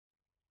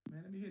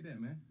pad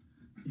that, man.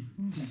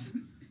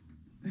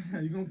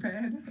 You gonna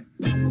pad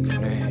that?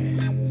 Man,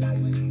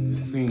 the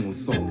scene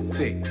was so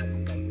thick.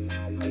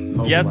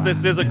 Yes,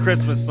 this is a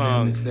Christmas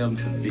song. 77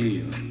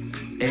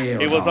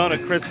 Sevilles. It was on a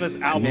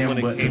Christmas album when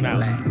it came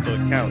out, so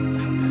it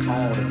counts.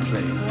 All the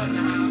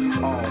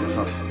players, all the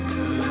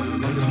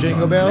hustlers.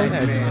 Jingle bells?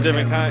 Yeah, it's a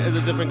different kind.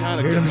 It's a different kind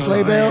of. Hear them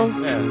sleigh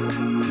bells?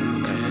 Yeah.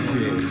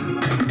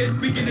 It's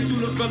beginning to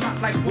look a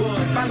lot like wood.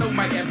 Follow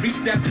my every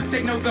step.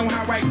 Take notes on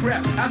how I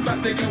prep. I'm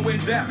about to go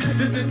in depth.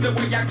 This is the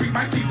way I greet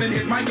my season.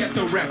 Here's my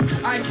ghetto rep.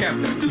 I kept,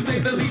 to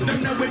say the least,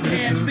 no one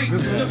can see.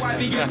 So I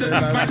begin to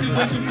piece my two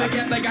and two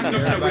together. Got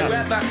no snowy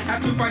weather.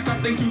 Have to find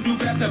something to do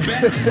better. Bet.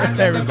 I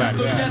said something,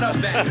 so shut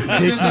up that.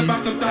 This is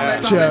about some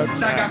solid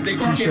solid. Like I say,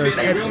 crunk if it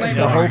ain't real, ain't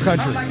the whole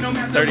country.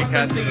 30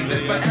 cats.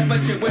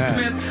 Forever chill with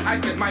Smith. I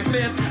said my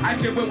fifth. I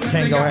chill with West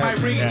and got my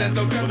reasons.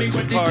 So tell me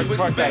what did you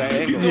expect?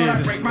 You thought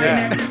I'd break my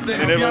neck.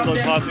 And everyone's on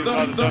posse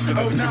on the jump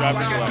and the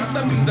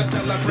rappers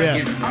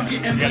celebrating. I'm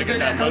getting bigger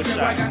than Hoja.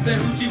 I got the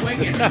hoochie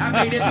waking. I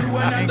made it through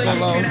another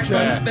year.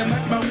 And nothing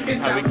much more.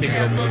 It's how we kick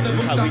it for the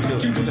over. How we do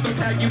you it. so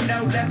now you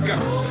know. Let's go.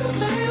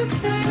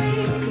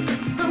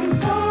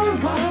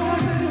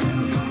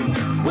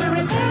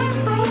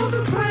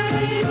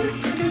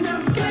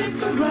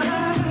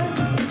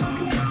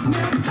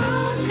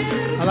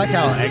 I like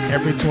how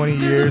every 20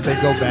 years they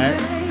go back.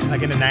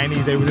 Like in the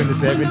 90s, they was in the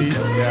 70s.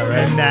 Yeah, right.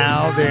 And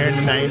now they're in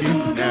the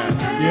 90s. Yeah.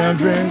 You know what I'm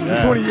saying? Yeah.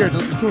 It's 20 years.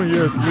 It's 20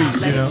 years leap,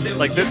 you know?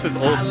 Like this is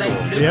old school.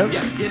 Yep.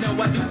 This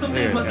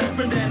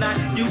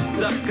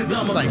is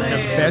like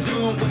the best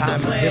time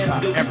of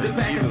hip-hop ever.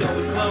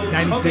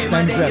 96,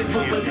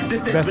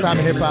 97. Best time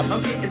of hip-hop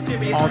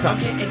all time.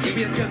 Yep.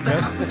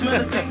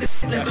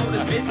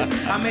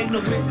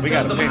 We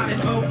got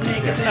opinions. We'll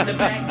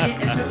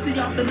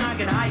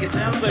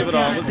save it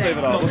all. We'll save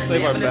it all. We'll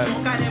save our best.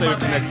 We'll save it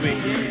for next week.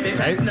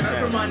 Right? Yeah.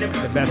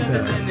 The best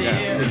thing.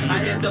 Yeah. I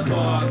hit the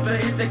bar, say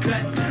hit the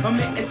cuts. I'm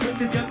making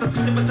switches, just a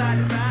switch from side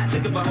to side.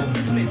 Looking for old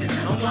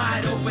snitches. I'm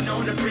wide open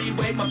on the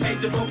freeway. My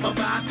page broke my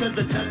vibe because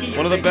the junkie.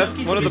 One of the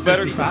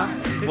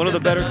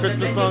better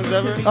Christmas songs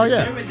ever. Oh,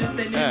 yeah.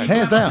 Yeah.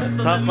 Hands down.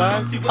 Top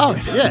 5. Oh,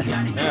 yeah.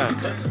 Yeah.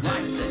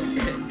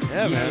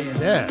 Yeah, man.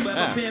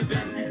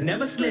 Yeah.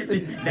 Never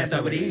slipping. That's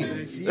how it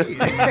is.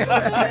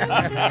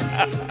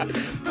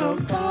 So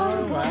far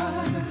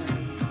wide.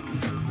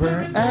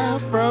 Wearing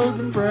afros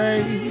and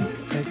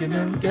braids, taking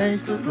them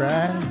gangster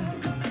rides.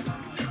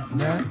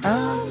 Now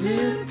I'm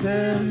here to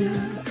tell you,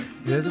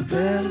 there's a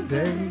better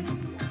day.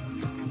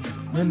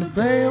 When the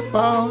player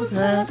ball's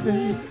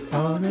happy,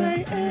 all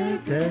day, every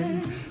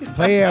day.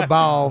 Player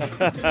ball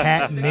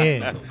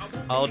happening.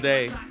 All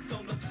day.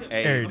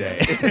 Every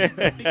day.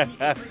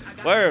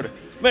 Word.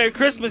 Merry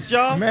Christmas,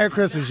 y'all. Merry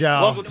Christmas,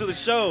 y'all. Welcome to the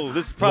show.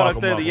 This is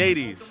Product of the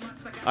 80s.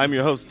 I'm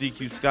your host,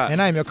 DQ Scott.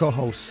 And I'm your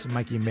co-host,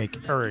 Mikey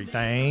Make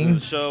Everything.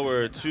 This is a show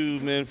where two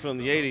men from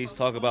the 80s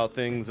talk about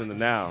things in the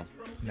now.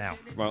 Now.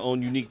 From our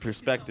own unique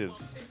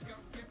perspectives.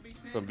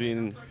 From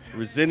being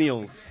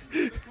Resillennials.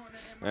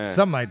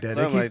 Something like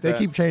that. They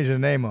keep changing the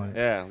name on it.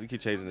 Yeah, we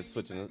keep changing it,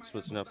 switching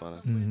up on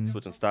us,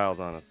 switching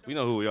styles on us. We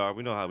know who we are.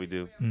 We know how we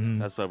do.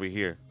 That's why we're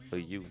here for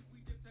you.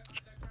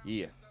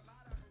 Yeah.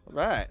 All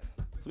right.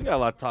 So we got a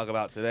lot to talk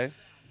about today.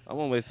 I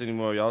won't waste any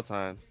more of y'all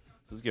time.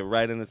 So let's get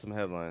right into some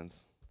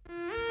headlines.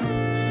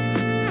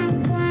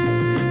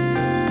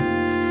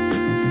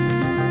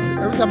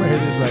 Every time I hear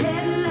this, like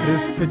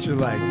this picture,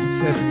 like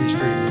Sesame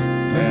Street,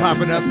 and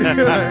popping up. Yeah,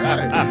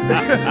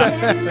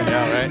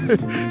 right.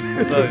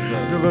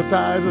 The little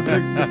ties with the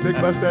big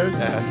mustache.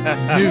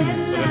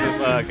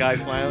 This guy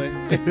smiling.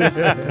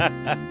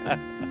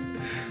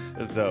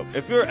 It's dope.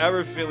 If you're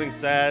ever feeling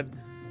sad,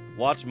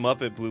 watch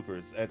Muppet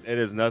bloopers. It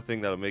is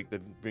nothing that'll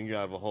bring you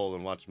out of a hole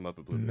and watch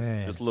Muppet bloopers.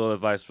 Man. Just a little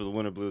advice for the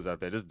winter blues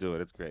out there. Just do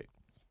it. It's great.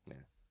 Yeah.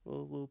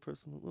 Little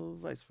personal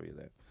advice for you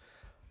there.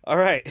 All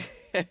right.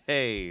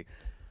 Hey.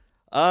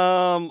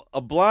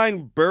 A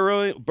blind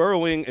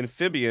burrowing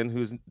amphibian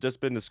who's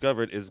just been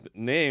discovered is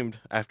named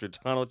after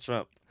Donald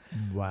Trump.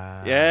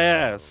 Wow.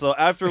 Yeah. So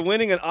after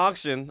winning an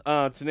auction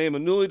to name a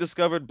newly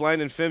discovered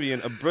blind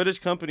amphibian, a British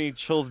company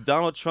chose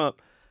Donald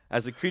Trump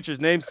as the creature's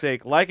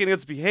namesake, likening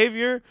its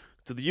behavior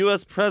to the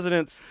U.S.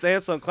 president's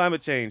stance on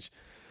climate change.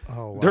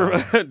 Oh, wow.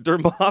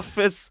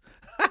 Dermophis.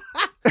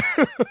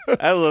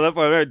 I love that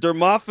part. Right?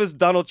 Dermophis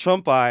Donald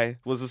Trumpi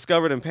was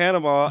discovered in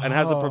Panama and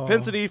has a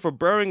propensity for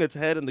burying its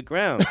head in the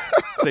ground,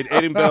 said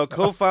Aiden Bell,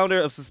 co-founder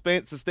of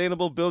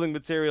sustainable building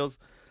materials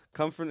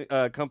company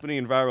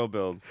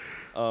EnviroBuild.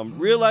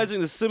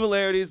 Realizing the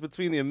similarities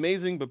between the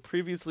amazing but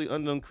previously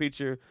unknown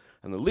creature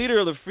and the leader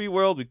of the free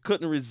world, we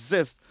couldn't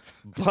resist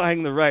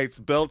buying the rights,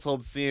 Bell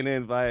told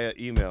CNN via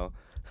email.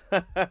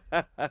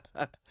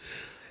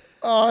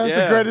 Oh, that's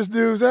the greatest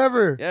news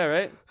ever. Yeah,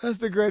 right? That's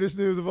the greatest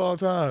news of all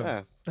time.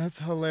 Yeah. That's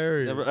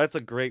hilarious. That's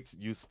a great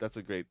use. That's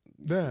a great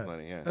use of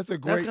money. Yeah, that's a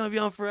great. That's gonna be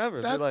on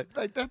forever. That's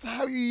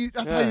how you.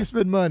 That's how you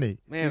spend money.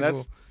 Man,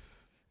 people.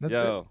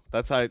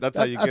 that's how you. That's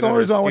Get the only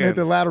reason I want to hit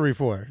skin. the lottery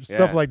for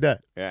stuff like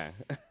that. Yeah.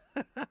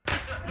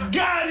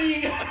 Got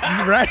it!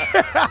 Right.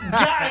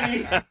 Got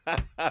it!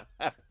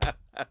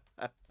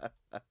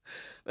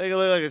 Make it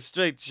look like a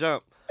straight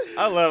chump.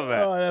 I love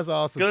that. Oh, that's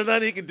awesome. Because there's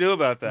nothing he can do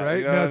about that. Right?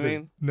 You know Nothing. what I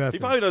mean? Nothing. He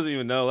probably doesn't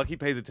even know. Like, he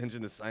pays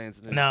attention to science.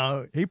 And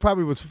No, he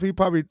probably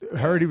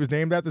heard he was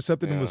named after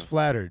something and was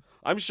flattered.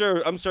 I'm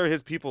sure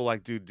his people,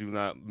 like, do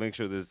not make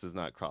sure this does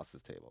not cross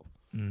his table.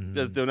 Mm-hmm.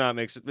 Just do not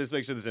make sure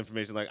this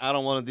information, like, I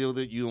don't want to deal with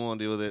it. You don't want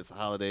to deal with it. It's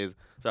holidays.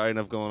 It's already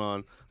enough going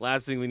on.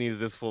 Last thing we need is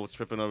this fool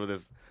tripping over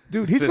this.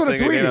 Dude, he's this going to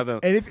thing tweet it. again.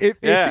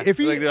 And if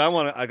he like, dude, I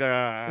want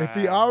to. if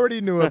he already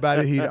knew about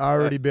it, he'd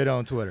already been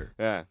on Twitter.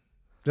 Yeah.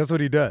 That's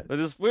what he does. It's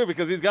just weird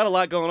because he's got a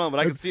lot going on,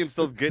 but I can see him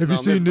still getting. Have you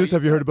seen this? Like,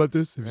 Have you heard about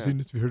this? Have you seen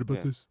this? Have you heard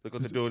about this? Look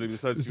what they're doing.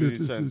 It's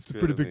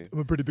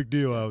a pretty big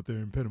deal out there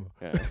in Panama.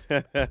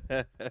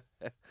 Yeah.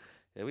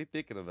 Yeah, we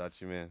thinking about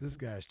you, man. This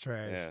guy's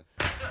trash. Yeah.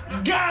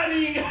 Got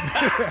him!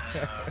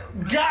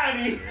 Got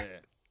him! Yeah.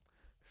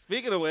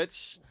 Speaking of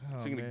which,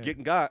 speaking of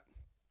getting got,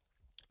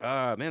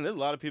 man, there's a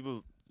lot of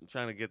people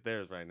trying to get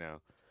theirs right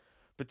now.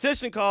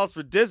 Petition calls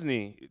for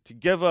Disney to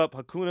give up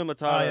Hakuna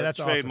Matata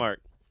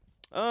trademark.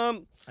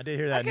 Awesome. I did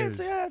hear that news. I can't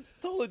say I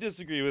totally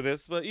disagree with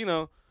this, but, you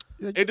know,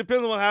 it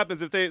depends on what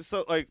happens. If they,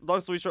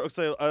 long story short,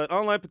 say an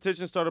online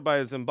petition started by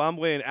a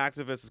Zimbabwean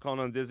activist is calling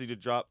on Disney to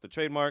drop the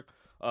trademark.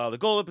 The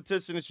goal of the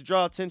petition is to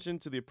draw attention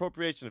to the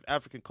appropriation of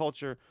African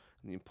culture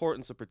and the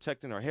importance of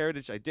protecting our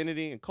heritage,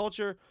 identity, and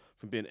culture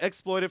from being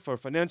exploited for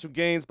financial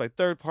gains by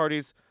third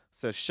parties,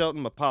 says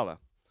Shelton Mapala.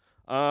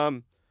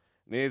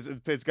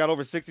 It's got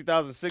over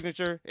 60,000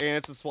 signatures, and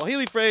it's a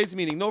Swahili phrase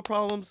meaning no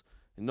problems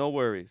and no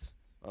worries.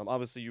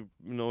 Obviously, you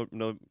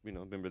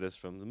remember this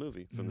from the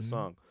movie, from the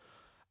song.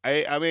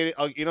 I mean,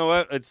 you know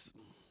what? It's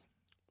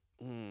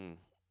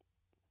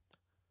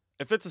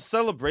if it's a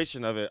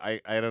celebration of it,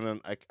 I don't know.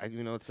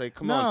 It's like,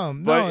 come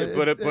on.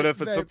 But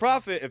if it's for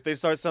profit, if they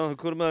start selling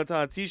Hakuna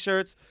Matata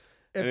T-shirts,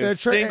 if they're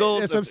singles,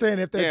 that's what I'm saying.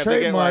 If they're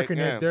trademarking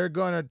it, they're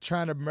gonna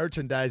try to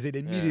merchandise it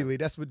immediately.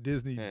 That's what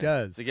Disney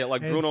does. They get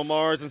like Bruno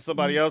Mars and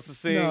somebody else to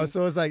sing. No,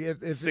 so it's like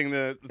if sing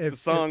the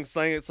song,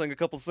 sing a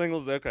couple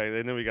singles.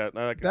 Okay, then we got.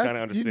 I can kind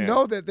of understand. You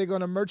know that they're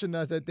gonna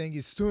merchandise that thing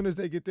as soon as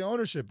they get the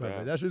ownership of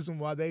it. That's the reason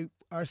why they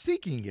are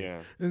seeking it.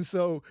 Yeah. And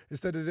so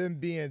instead of them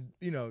being,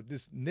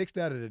 just nixed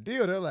out of the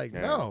deal, they're like,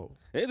 no.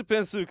 It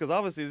depends too, because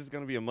obviously this is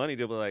gonna be a money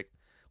deal, but like.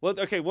 Well,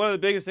 okay, one of the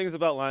biggest things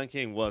about Lion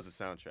King was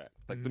the soundtrack.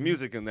 Like, the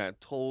music in that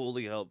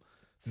totally helped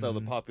sell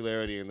the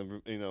popularity and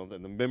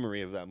the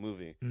memory of that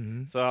movie.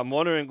 So I'm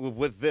wondering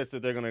with this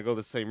if they're going to go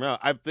the same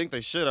route. I think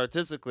they should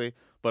artistically,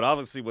 but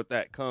obviously with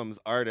that comes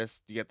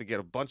artists. You have to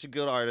get a bunch of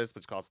good artists,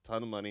 which costs a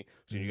ton of money.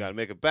 So you got to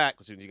make it back,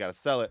 which means you got to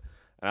sell it.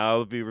 And I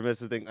would be remiss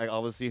to think, like,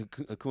 obviously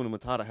Hakuna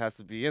Matata has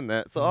to be in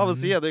that. So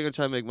obviously, they're going to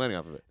try to make money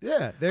off of it.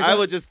 Yeah. I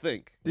would just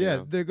think.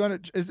 Yeah, they're going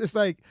to. It's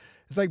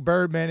like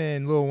Birdman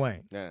and Lil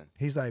Wayne. Yeah.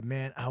 He's like,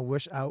 man, I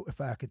wish if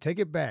I could take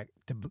it back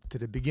to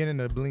the beginning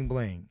of Bling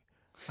Bling,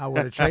 I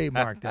would have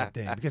trademarked that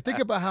thing. Because think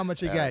about how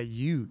much it got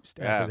used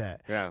after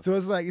that. Yeah. So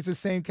it's like it's the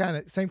same kind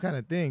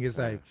of thing. It's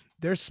like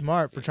they're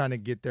smart for trying to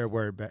get their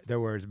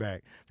words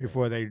back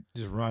before they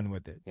just run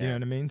with it. You know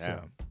what I mean?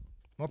 So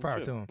more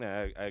power to them.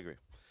 Yeah, I agree.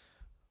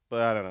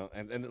 But I don't know.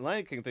 And the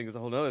Lion King thing is a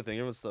whole other thing.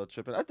 Everyone's still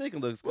tripping. I think it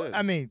looks good. Well,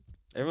 I mean,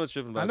 everyone's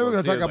tripping about it. I know we're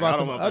going to talk about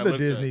some other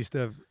Disney good.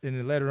 stuff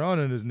later on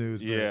in this news,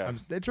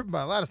 but they're tripping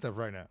about a lot of stuff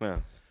right now. Yeah.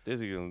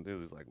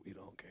 Disney's like, we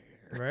don't care.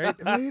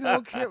 Right? We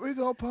don't care. We're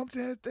going to pump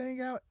that thing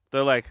out.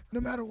 They're like, no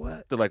matter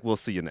what. They're like, we'll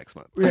see you next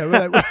month. Yeah,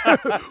 we're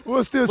like,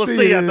 we'll still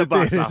see you at the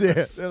box office.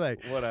 Yeah, they're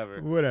like,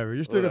 whatever.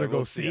 You're still going to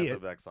go see it.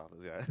 At the box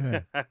office,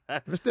 yeah.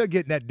 We're still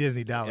getting that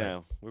Disney dollar. Yeah,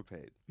 we're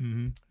paid.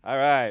 All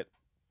right.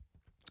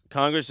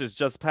 Congress has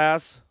just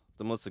passed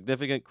the most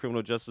significant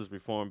criminal justice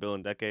reform bill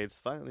in decades.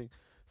 Finally,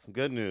 some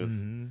good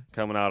news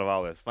coming out of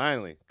all this.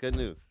 Finally, good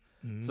news.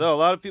 So a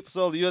lot of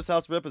people the U.S.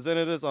 House of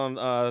Representatives on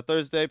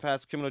Thursday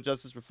passed a criminal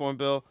justice reform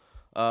bill,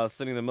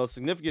 sending the most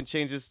significant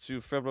changes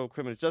to federal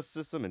criminal justice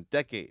system in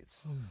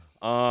decades.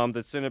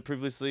 The Senate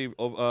previously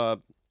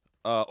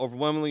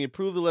overwhelmingly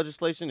approved the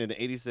legislation in an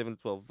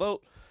 87-12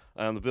 vote.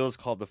 The bill is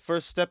called the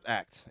First Step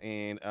Act,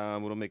 and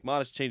it'll make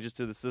modest changes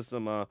to the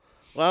system,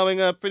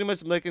 allowing pretty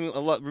much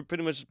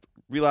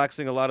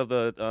relaxing a lot of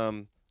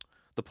the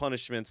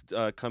punishments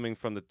coming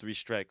from the 3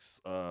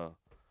 strikes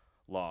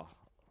law.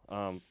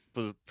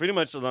 But pretty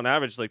much on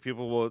average, like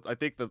people will, I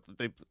think that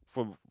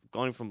for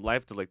going from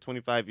life to like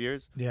 25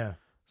 years. Yeah.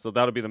 So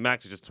that'll be the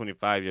max is just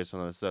 25 years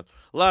and all that stuff.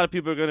 A lot of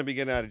people are going to be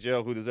getting out of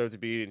jail who deserve to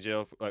be in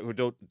jail, who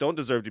don't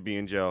deserve to be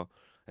in jail,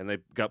 and they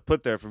got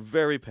put there for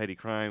very petty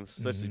crimes,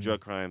 especially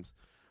drug crimes.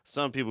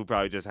 Some people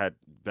probably just had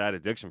bad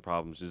addiction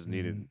problems, just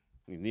needed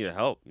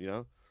help,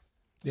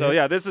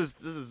 So this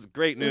is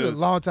great news. It was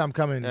a long time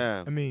coming.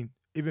 Yeah. I mean,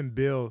 even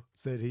Bill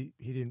said he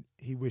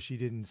wished he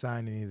didn't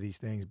sign any of these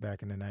things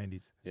back in the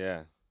 90s.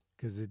 Yeah.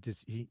 Because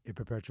it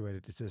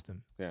perpetuated the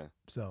system. Yeah.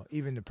 So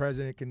even the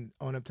president can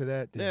own up to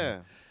that.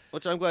 Yeah.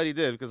 Which I'm glad he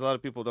did because a lot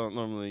of people don't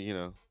normally,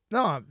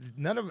 No,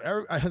 none of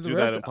Do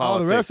that in all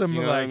the rest of politics, them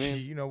you are know what I like,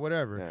 mean?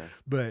 whatever. Yeah.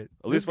 But At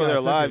least this when guy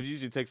they're took alive, it. you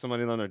usually take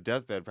somebody on their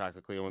deathbed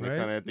practically. When they're Right?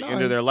 kind of at the No,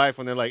 end of their life,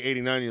 when they're like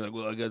 89, you're like,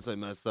 well, I guess I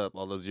messed up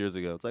all those years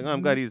ago. It's like, oh,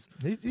 I'm glad he owned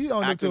up to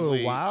it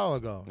actively- a while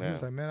ago. He Yeah.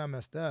 was like, man, I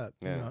messed up.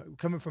 Yeah.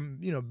 Coming from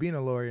being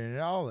a lawyer and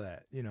all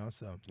that.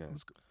 So Yeah. it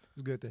was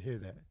good to hear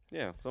that.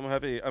 Yeah, so I'm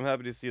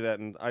happy to see that,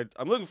 and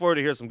I'm looking forward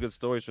to hear some good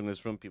stories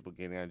from people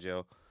getting out of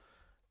jail,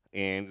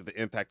 and the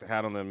impact it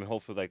had on them, and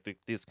hopefully like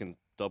this can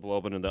double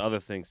open into other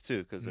things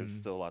too, because there's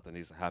still a lot that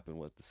needs to happen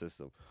with the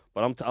system.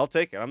 But I'll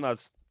take it. I'm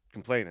not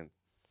complaining.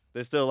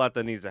 There's still a lot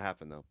that needs to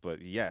happen though.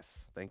 But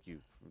yes, thank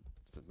you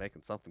for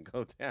making something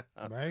go down.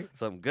 Right?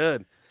 Something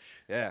good.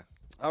 Yeah.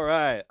 All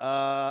right.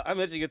 I'm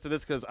itching to get to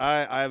this because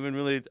I've been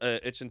really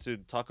itching to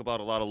talk about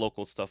a lot of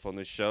local stuff on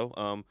this show.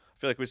 I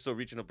feel like we're still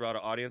reaching a broader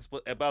audience.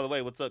 But by the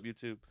way, what's up,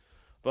 YouTube?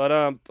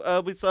 But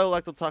we still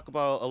like to talk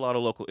about a lot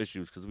of local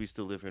issues because we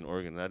still live here in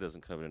Oregon, and that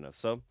doesn't cover it enough.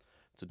 So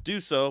to do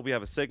so, we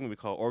have a segment we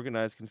call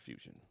Organized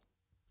Confusion.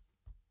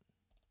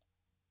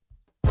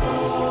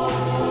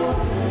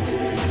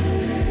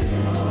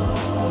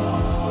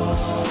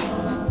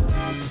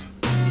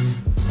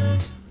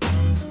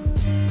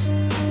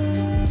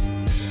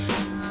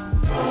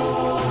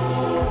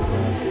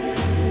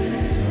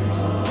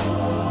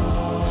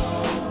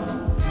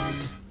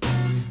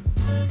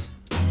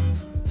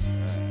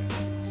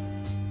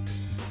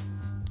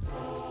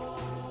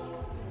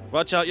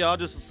 Watch out, y'all.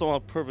 Just saw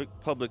a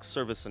perfect public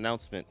service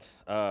announcement.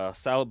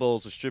 Salad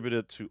bowls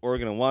distributed to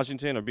Oregon and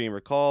Washington are being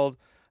recalled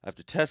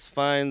after test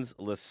finds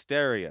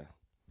listeria.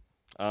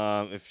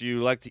 If you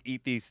like to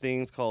eat these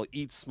things called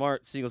Eat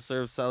Smart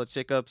single-serve salad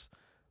shake-ups,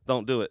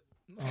 don't do it.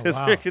 Because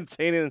they're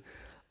containing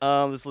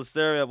this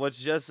listeria, which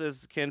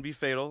just can be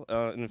fatal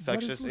and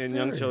infectious in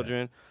young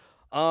children.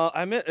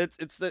 I mean,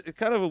 it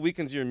kind of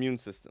weakens your immune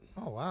system.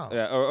 Oh, wow.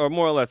 Yeah, or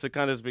more or less, it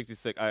kind of just makes you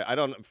sick. I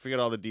don't forget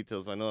all the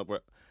details, but I know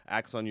it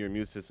acts on your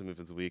immune system if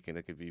it's weak, and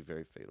it could be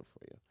very fatal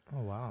for you.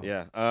 Oh, wow.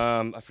 Yeah,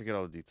 I forget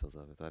all the details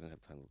of it. I didn't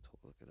have time to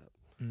look it up.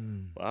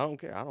 But I don't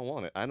care. I don't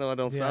want it. I know it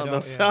don't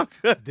sound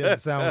good. It doesn't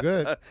sound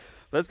good.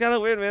 But it's kind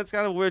of weird, man. It's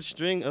kind of a weird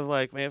string of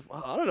like, man,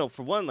 I don't know.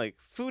 For one, like,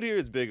 food here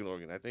is big in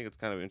Oregon. I think it's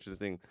kind of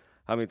interesting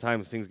how many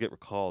times things get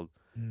recalled.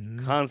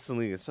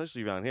 Constantly,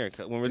 especially around here,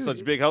 when we're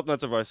such big health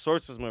nuts of our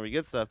sources when we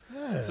get stuff.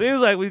 Yeah. Seems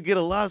like we get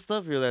a lot of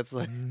stuff here that's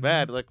like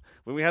bad. Like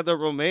when we had the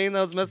romaine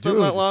that was messed up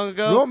not long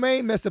ago.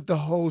 Romaine messed up the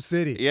whole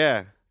city.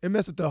 Yeah. It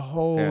messed up the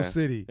whole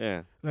city.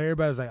 Yeah. Like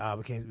everybody was like,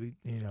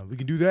 we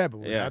can do that, but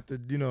we have to,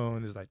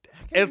 and it's like,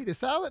 I can't eat a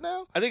salad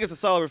now? I think it's a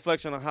solid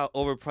reflection on how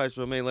overpriced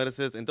romaine lettuce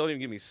is. And don't even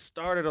get me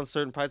started on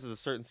certain prices of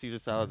certain Caesar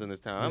salads in this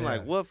town. I'm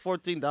like, what,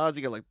 $14?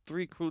 You get like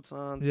 3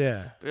 croutons.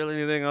 Yeah. Barely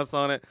anything else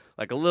on it.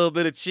 Like a little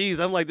bit of cheese.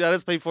 I'm like, dude, I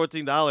just paid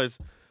 $14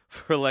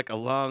 for like a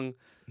long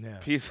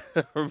piece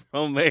of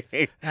romaine.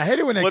 I hate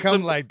it when they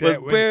come like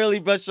that. Barely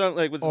brushed on,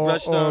 like was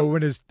brushed on. Or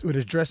when it's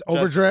dressed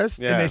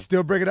overdressed, yeah. and they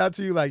still bring it out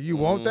to you like, you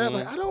want that?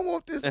 Like, I don't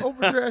want this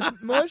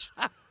overdressed mush.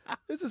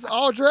 This is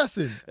all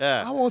dressing.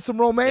 Yeah. I want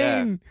some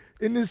romaine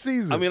in this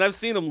season. I mean, I've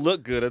seen them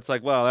look good. It's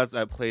like, wow,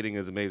 that plating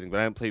is amazing. But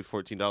I haven't paid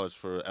 $14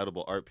 for an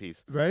edible art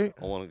piece. Right?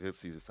 I want a good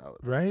Caesar salad.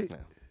 Right? Yeah.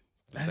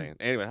 Just saying.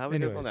 Anyway, how we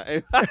get on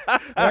that?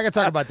 I can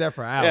talk about that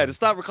for hours. Yeah, just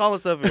stop recalling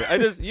stuff here.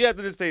 You have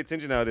to just pay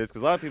attention nowadays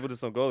because a lot of people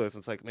just don't go there. So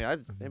it's like,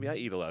 man, maybe I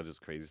eat a lot of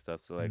just crazy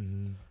stuff. So like,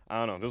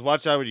 I don't know. Just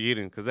watch out what you're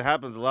eating because it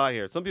happens a lot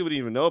here. Some people didn't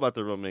even know about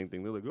the romaine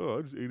thing. They're like, oh,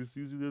 I just ate a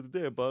Caesar the other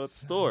day. I bought it at the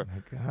store. Oh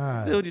my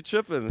God. Dude, you're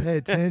tripping. Pay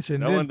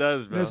attention. No one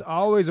does, bro. There's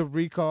always a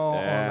recall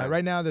on, Yeah. like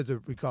right now there's a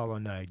recall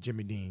on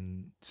Jimmy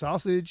Dean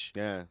sausage.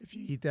 Yeah. If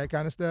you eat that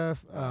kind of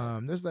stuff.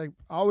 There's like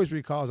always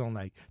recalls on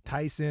like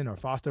Tyson or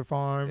Foster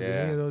Farms or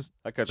any of those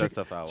I cut that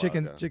stuff out.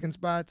 chicken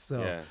spots.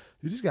 So Yeah.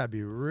 you just gotta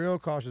be real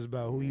cautious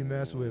about who you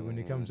mess with when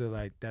it comes to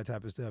like that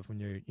type of stuff when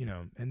you're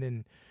and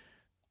then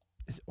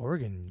it's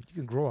Oregon. You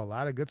can grow a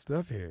lot of good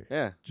stuff here.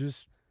 Yeah.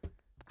 Just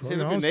grow See,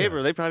 your your own neighbor,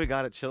 stuff. they probably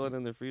got it chilling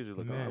in their freezer.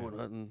 Like, Man. oh, we're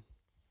nothing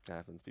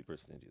happens. People are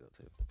stingy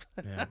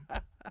though too. Yeah.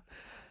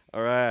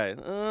 All right.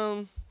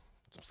 Some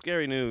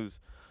scary news.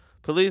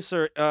 Police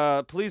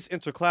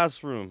enter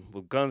classroom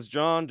with guns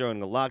drawn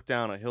during a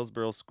lockdown at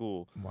Hillsborough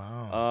School.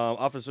 Wow.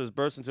 Officers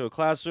burst into a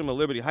classroom at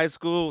Liberty High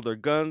School. Their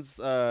guns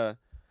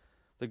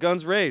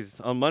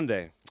raised on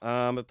Monday.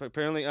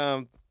 Apparently,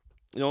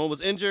 no one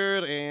was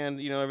injured, and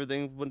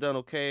everything went down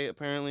okay.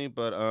 Apparently,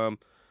 but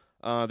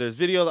there's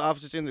video of the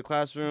officers in the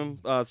classroom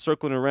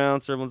circling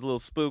around. So everyone's a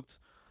little spooked.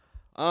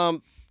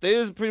 They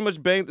just pretty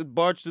much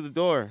barged through the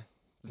door.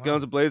 These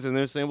guns are blazing, and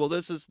they're saying, "Well,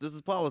 this is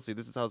policy.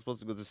 This is how it's supposed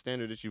to go. It's a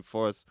standard issue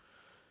for us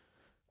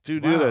to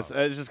do this."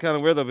 It's just kind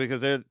of weird though because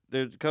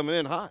they're coming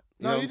in hot.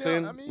 You know what I'm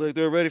saying? I mean, like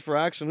they're ready for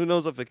action. Who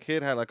knows if a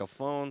kid had like a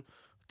phone,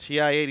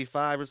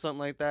 TI-85 or something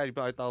like that? He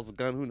probably thought it was a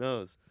gun. Who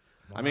knows?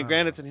 Wow. I mean,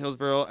 granted, it's in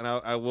Hillsborough, and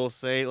I will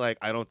say, like,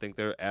 I don't think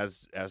they're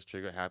as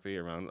trigger happy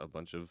around a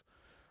bunch of,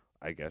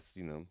 I guess,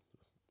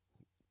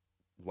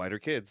 whiter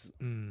kids.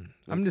 I'm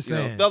just You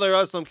know, saying. though there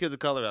are some kids of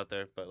color out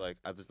there, but like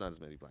there's not as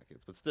many black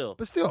kids. But still,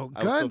 But still,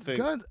 I would still think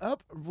guns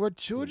up with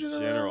children in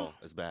general around.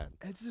 is bad.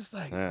 It's just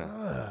like,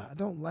 Yeah. I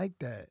don't like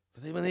that.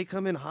 But when they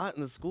come in hot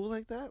in the school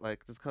like that,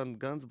 like just come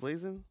guns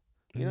blazing,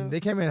 you know? They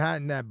came in hot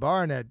in that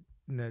bar, and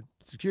that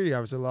security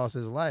officer lost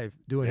his life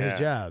doing his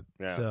job.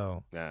 Yeah.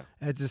 So Yeah,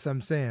 that's just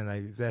I'm saying.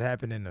 Like if that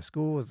happened in the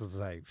school, it's just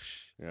like,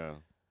 yeah,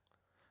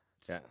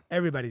 yeah,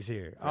 everybody's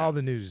here. All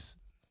the news,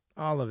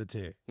 all of it's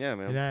here, yeah,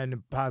 man. and not in a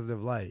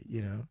positive light.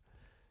 You know.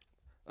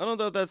 I don't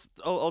know if that's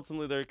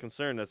ultimately their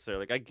concern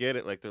necessarily. Like I get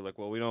it. Like they're like,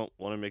 well, we don't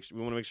want to we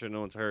want to make sure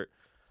no one's hurt.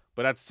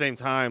 But at the same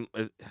time,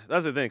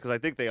 that's the thing, because I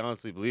think they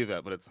honestly believe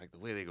that. But it's like the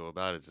way they go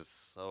about it is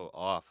just so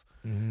off.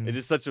 It's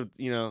just such a,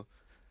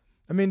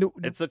 I mean,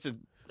 it's such a,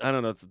 I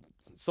don't know, it's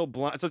so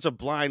blind, such a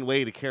blind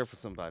way to care for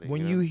somebody.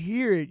 when you know? you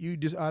hear it, you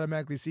just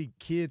automatically see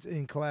kids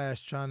in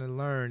class trying to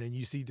learn, and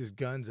you see just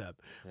guns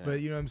up. Yeah.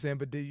 But you know what I'm saying?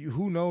 But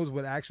who knows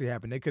what actually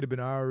happened? They could have been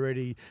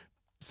already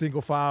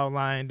single file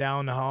line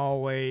down the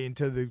hallway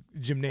into the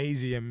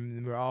gymnasium,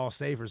 and we're all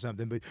safe or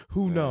something. But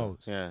who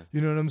knows? Yeah.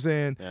 You know what I'm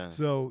saying? Yeah.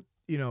 So,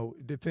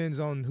 it depends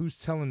on who's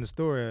telling the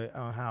story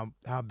on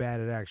how bad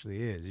it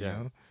actually is, you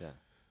know? Yeah.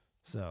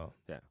 So.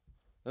 Yeah.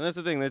 And that's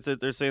the thing.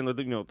 They're saying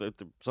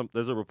that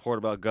there's a report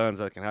about guns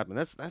that can happen.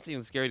 That's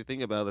even scary to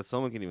think about, that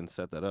someone can even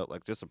set that up.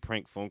 Like just a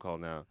prank phone call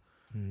now,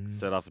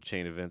 set off a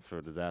chain of events for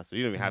a disaster.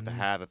 You don't even have to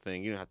have a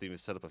thing. You don't have to even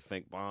set up a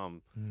fake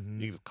bomb. You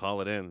can just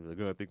call it in. Like,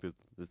 I think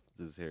this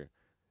is here,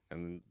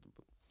 and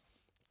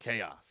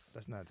chaos.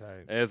 That's not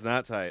tight. It's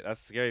not tight.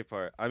 That's the scary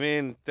part. I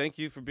mean, thank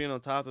you for being on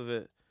top of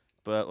it,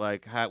 but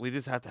like we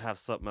just have to have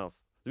something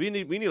else. We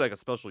need like a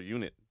special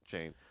unit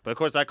chain, but of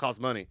course that costs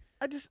money.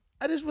 I just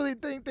really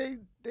think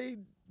they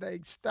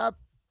like stop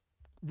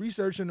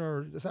researching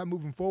or stop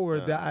moving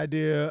forward the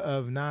idea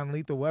of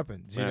non-lethal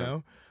weapons. You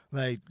know,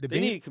 like they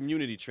need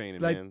community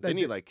training, man. They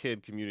need like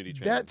kid community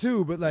training. That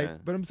too, but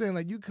but I'm saying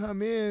like you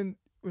come in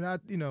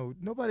without,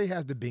 nobody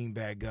has the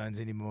beanbag guns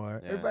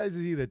anymore. Yeah. Everybody's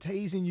either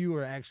tasing you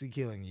or actually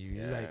killing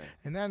you. It's like,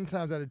 and 9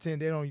 times out of 10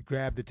 they don't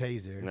grab the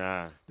taser.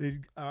 Nah, they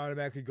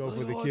automatically go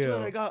for the that's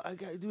kill. right. I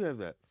do have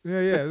that. Yeah.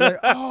 It's like,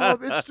 oh,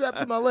 it's strapped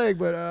to my leg,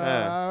 but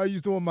I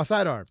used to on my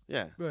sidearm.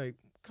 Yeah. Like,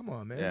 come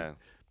on, man. Yeah.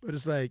 But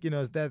it's like,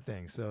 it's that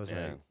thing. So it's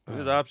like,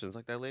 there's options.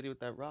 Like that lady with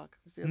that rock.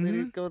 You see that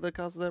lady go with the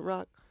cops with that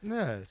rock?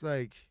 Yeah, it's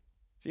like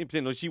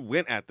she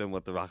went at them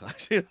with the rock.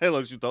 She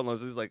told them,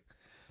 she's like,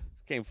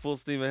 she came full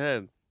steam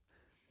ahead,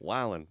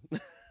 wilding.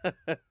 I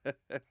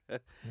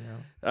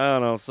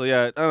don't know. So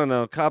yeah, I don't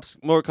know.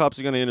 More cops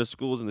are gonna enter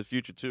schools in the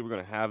future too. We're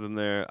gonna have them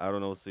there. I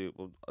don't know.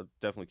 We'll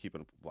definitely keep a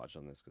watch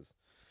on this, because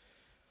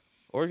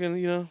Oregon,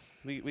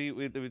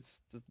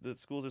 the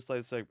schools are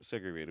slightly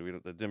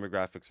segregated. The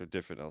demographics are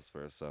different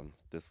elsewhere, so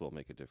this will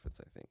make a difference,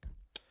 I think.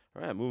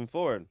 All right, moving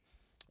forward.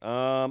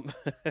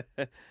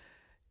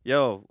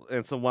 Yo,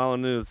 and some wild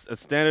news. A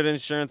Standard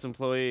Insurance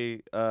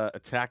employee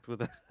attacked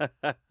with a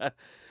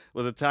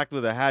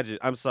hatchet.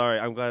 I'm sorry.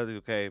 I'm glad it's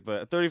okay.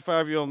 But a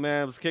 35-year-old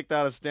man was kicked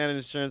out of Standard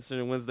Insurance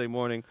on Wednesday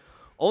morning,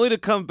 only to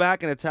come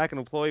back and attack an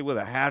employee with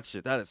a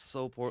hatchet. That is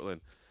so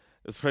Portland.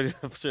 It's pretty.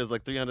 I'm sure it's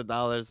like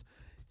 $300.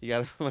 He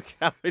got it from a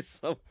gallery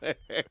somewhere.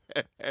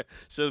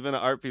 Should have been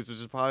an art piece, which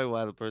is probably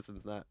why the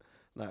person's not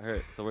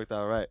hurt. So it worked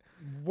out all right.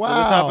 Wow. So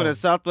this happened in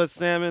Southwest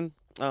Salmon.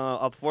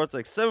 Up for it's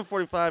like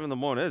 7:45 in the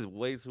morning. It's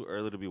way too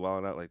early to be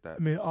wilding out like that.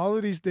 I mean, all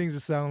of these things are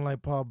sounding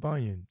like Paul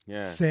Bunyan.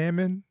 Yeah.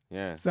 Salmon.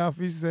 Yeah.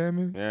 Southeast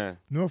Salmon. Yeah.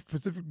 North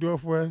Pacific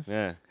Northwest.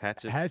 Yeah.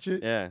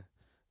 Hatchet. Yeah.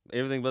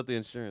 Everything but the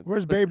insurance.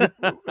 Where's Babe?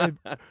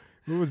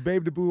 Where was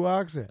Babe the Blue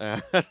Ox at?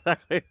 Is that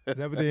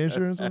what the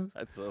insurance was?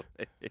 Totally.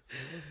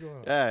 What's going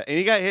on? Yeah,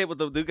 and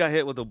the dude got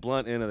hit with the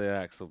blunt end of the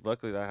axe. So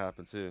luckily that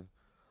happened too.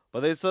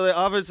 But the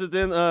officers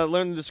then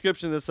learned the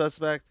description of the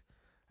suspect,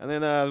 and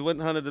then went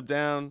and hunted him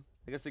down.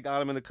 I guess they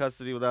got him into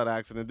custody without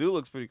accident. The dude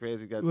looks pretty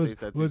crazy. He got face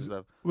tattoos and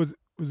stuff. Was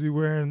he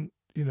wearing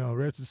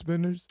red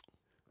suspenders?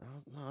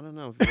 No, I don't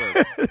know if he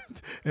was.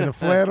 And a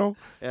flannel?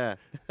 Yeah.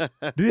 Did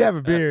he have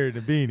a beard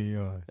and a beanie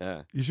on?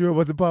 Yeah. You sure it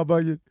wasn't Paul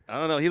Bunyan? I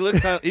don't know.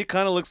 He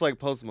kind of looks like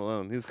Post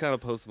Malone. He's kind of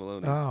Post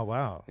Malone. Oh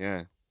wow.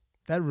 Yeah.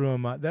 That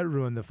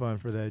ruined the fun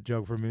for that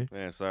joke for me.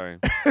 Yeah, sorry.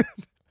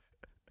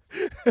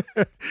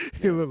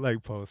 He looked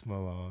like Post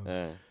Malone.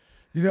 Yeah.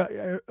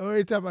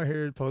 Every time I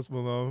hear Post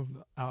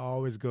Malone, I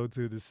always go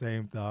to the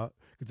same thought,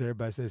 because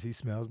everybody says he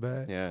smells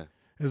bad. Yeah.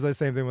 It's like the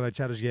same thing with like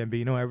Childish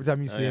Gambino. Every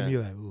time you see him, yeah.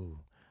 you're like, ooh,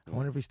 I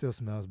wonder if he still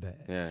smells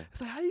bad. Yeah. It's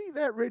like, how you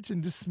that rich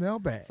and just smell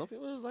bad? Some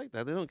people just like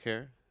that. They don't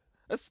care.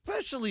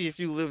 Especially if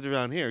you lived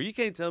around here. You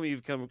can't tell me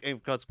you've come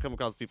across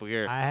people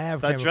here I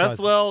have that came dress across-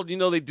 well,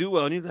 they do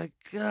well, and you're like,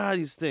 God,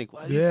 you stink.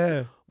 Why do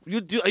Yeah.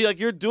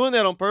 you're doing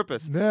that on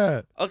purpose.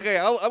 Yeah. Okay,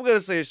 I'm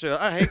gonna say it straight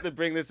up. I hate to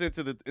bring this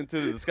into the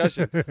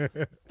discussion,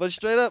 but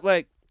straight up,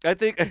 like, I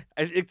think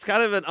it's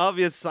kind of an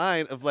obvious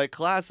sign of like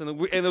class in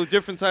a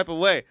different type of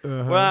way.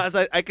 Uh-huh. Whereas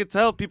I could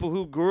tell people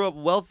who grew up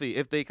wealthy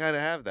if they kind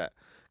of have that,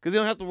 Because they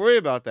don't have to worry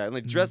about that. And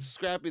they dress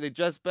scrappy, they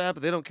dress bad,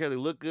 but they don't care. They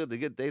look good. They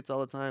get dates all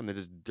the time. They're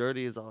just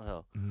dirty as all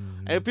hell.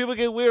 And people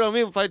get weird on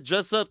me if I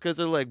dress up because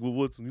they're like, well,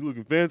 what's you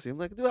looking fancy? I'm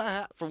like, dude,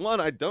 for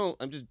one, I don't.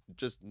 I'm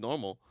just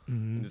normal.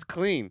 I'm just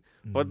clean.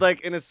 But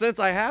like in a sense,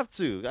 I have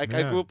to. Like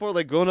I grew up poor,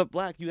 like growing up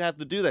black, you have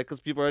to do that because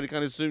people already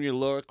kind of assume you're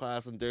lower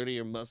class and dirty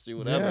or musty or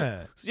whatever.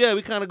 Yeah. So yeah,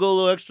 we kind of go a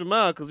little extra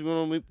mile because we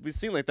want to be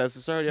seen like that.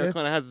 Society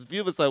kind of has its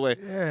view of us that way.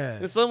 Yeah.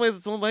 In some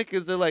ways, some of my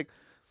kids, they're like,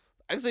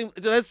 I've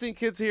seen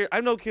kids here.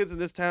 I know kids in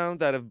this town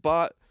that have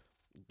bought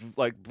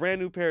like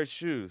brand new pair of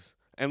shoes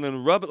and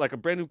then rub it like a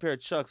brand new pair of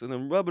Chucks and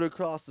then rub it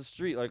across the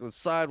street like on the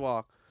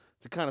sidewalk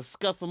to kind of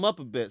scuff them up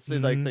a bit. So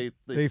like they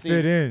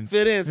fit in.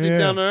 Seem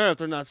down to earth.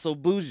 They're not so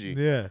bougie.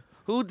 Yeah.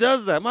 Who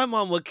does that? My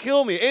mom would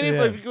kill me.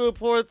 Anybody, if you grew up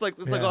poor, it's like,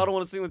 oh, I don't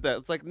want to seem like that.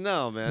 It's like,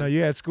 no, man. No,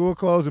 you had school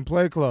clothes and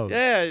play clothes.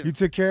 Yeah. You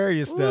took care of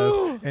your stuff.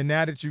 Woo. And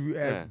now that you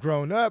have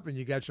grown up and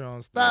you got your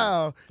own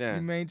style,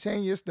 you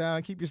maintain your style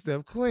and keep your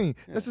stuff clean.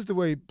 That's just the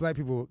way black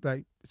people,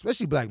 like,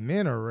 especially black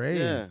men are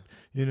raised,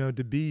 you know,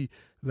 to be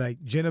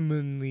like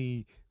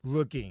gentlemanly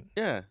looking.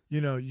 Yeah.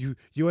 You know, you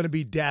want to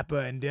be dapper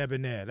and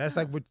debonair. That's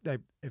like what,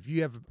 like, if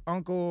you have an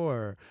uncle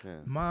or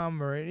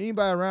mom or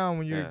anybody around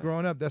when you're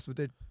growing up, that's what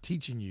they're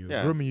teaching you,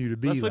 grooming you to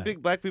be. That's why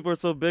like. black people are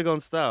so big on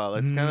style.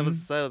 It's kind of a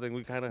style thing.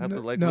 We kind of have to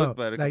look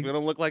better because we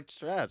don't look like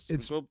trash.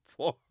 It's so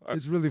poor.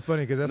 It's really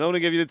funny because no one to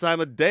give you the time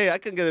of day. I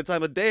couldn't get the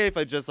time of day if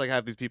I just like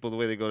have these people the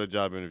way they go to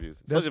job interviews,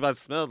 especially if I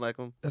smelled like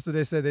them. That's what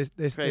they say. They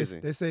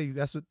Crazy. say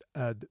that's what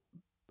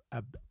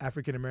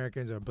African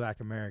Americans or Black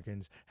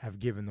Americans have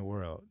given the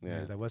world. And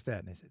it's like, what's that?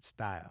 And they said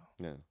style.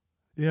 Yeah.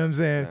 You know what I'm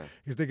saying?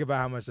 Because think about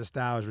how much the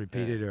style is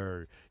repeated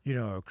or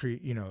or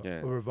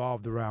or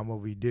revolved around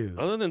what we do.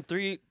 Other than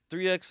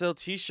 3XL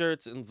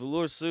T-shirts and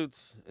velour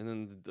suits and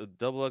then the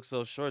double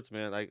XL shorts,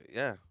 man. Like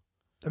I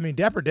mean,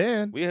 Dapper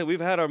Dan. We've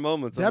had our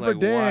moments. Dapper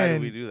Dan why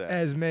do we do that?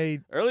 Has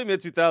made early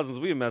mid-2000s.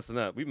 We were messing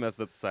up. We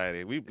messed up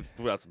society. We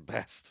threw out some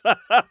bad stuff.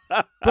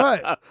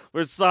 But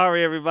we're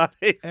sorry,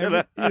 everybody.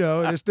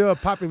 There's still a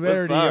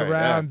popularity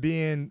around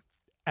being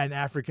an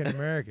African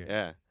American.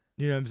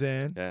 You know what I'm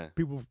saying? Yeah.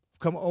 People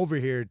come over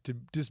here to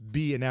just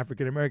be an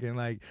African American.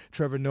 Like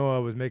Trevor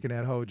Noah was making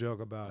that whole joke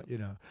about,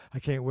 I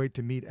can't wait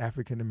to meet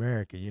African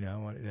American.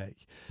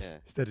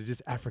 Instead of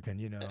just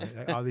African.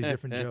 Like all these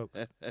different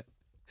jokes.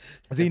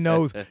 Because he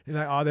knows,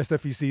 all that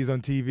stuff he sees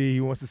on TV,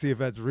 he wants to see if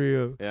that's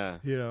real. Yeah.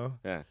 Yeah.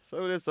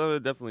 Some of it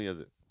definitely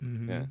isn't.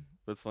 Mm-hmm. Yeah.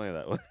 But it's funny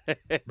that way.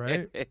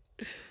 Right?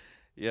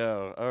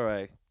 Yo, all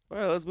right. All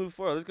right, let's move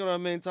forward. Let's go to our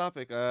main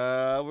topic.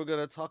 We're going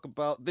to talk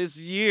about this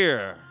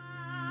year.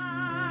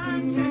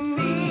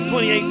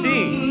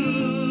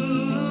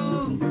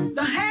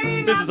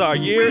 2018. This is our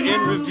year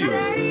in review.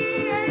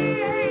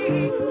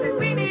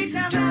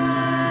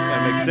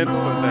 That makes sense of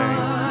some things.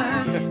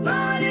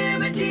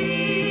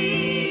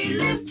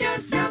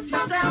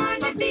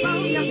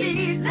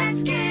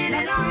 Let's get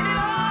it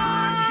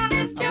on.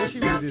 Lift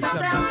yourself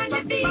up on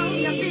your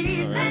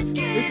feet. Let's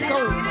get it's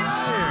so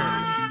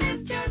fire.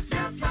 Lift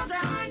yourself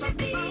up on your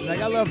feet.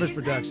 Like I love his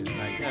production. Like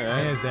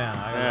hands down.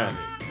 I love it.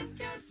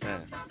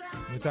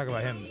 We'll talk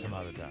about him some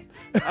other time.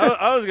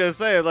 I was gonna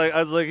say, I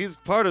was like, he's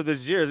part of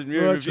this year's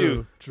year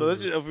review. True.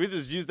 So if we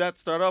just use that to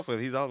start off with,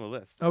 he's on the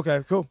list.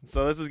 Okay, cool.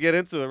 So let's just get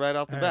into it right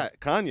off the bat.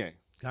 Kanye.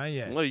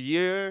 What a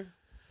year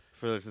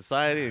for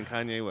society and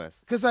Kanye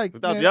West. Because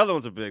the other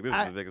ones are big. This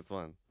is the biggest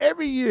one.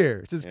 Every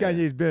year since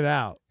Kanye's been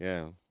out,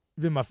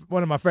 been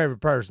one of my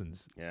favorite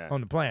persons on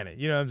the planet.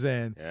 You know what I'm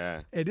saying?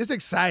 Yeah. And just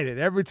excited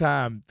every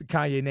time the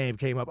Kanye name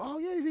came up. Oh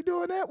yeah, is he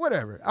doing that?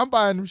 Whatever. I'm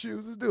buying them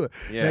shoes. Let's do it.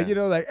 Yeah.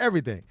 Like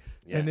everything.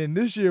 Yeah. And then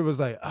this year was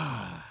like,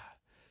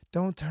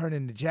 don't turn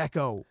into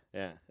Jacko.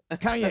 Yeah.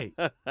 Kanye.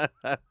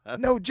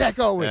 No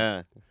Jacko.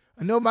 Yeah.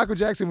 I know Michael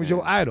Jackson was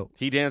your idol.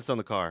 He danced on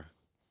the car.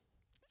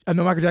 I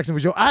know Michael Jackson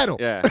was your idol.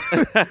 Yeah.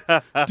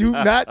 Do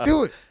not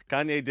do it.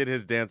 Kanye did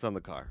his dance on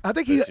the car. I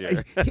think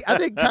I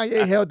think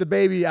Kanye held the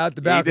baby out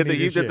the balcony.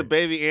 He did the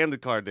baby and the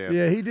car dance.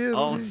 Yeah, he did.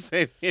 All the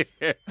same year.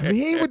 I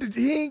mean,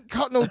 he ain't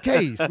caught no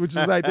case, which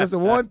is like that's the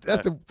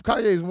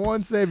Kanye's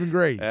one saving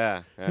grace.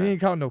 Yeah. He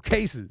ain't caught no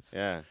cases.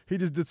 Yeah. He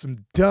just did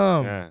some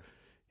dumb,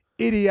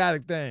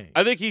 idiotic thing.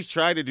 I think he's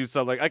trying to do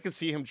something. Like I can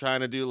see him trying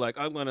to do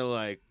I'm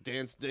gonna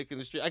dance dick in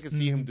the street. I can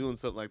see him doing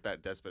something like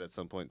that desperate at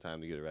some point in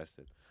time to get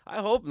arrested. I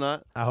hope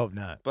not.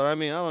 But I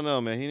mean, I don't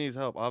know, man. He needs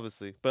help,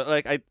 obviously. But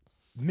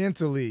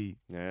mentally,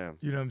 you know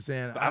what I'm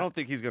saying? But I don't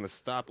think he's gonna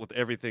stop with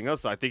everything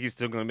else. I think he's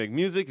still gonna make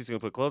music. He's gonna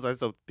put clothes. I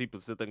still people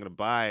still think gonna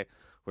buy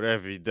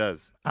whatever he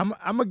does.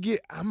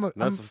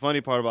 That's the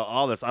funny part about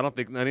all this. I don't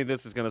think any of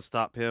this is gonna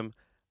stop him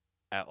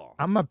at all.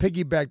 I'm gonna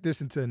piggyback this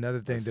into another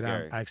thing that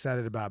I'm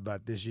excited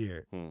about this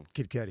year.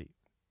 Kid Cudi.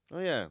 Oh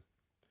yeah.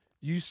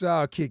 You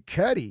saw Kid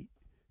Cudi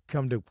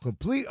come to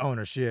complete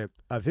ownership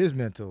of his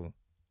mental.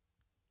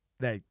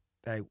 What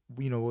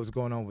was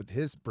going on with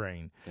his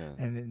brain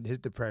and his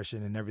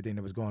depression and everything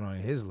that was going on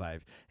in his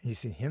life. And you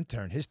see him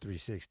turn his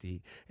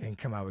 360 and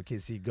come out with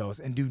Kids See Ghosts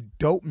and do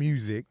dope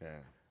music,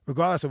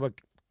 regardless of what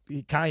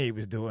Kanye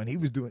was doing. He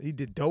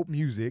did dope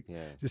music,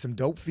 did some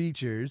dope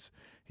features.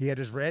 He had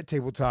his Red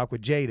Table Talk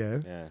with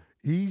Jada.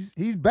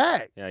 he's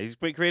back. Yeah, he's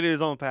created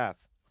his own path.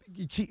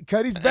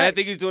 Cuddy's And back. I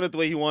think he's doing it the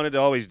way he wanted to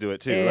always do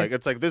it too. And- Like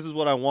it's like this is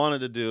what I wanted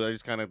to do. I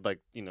just kind of like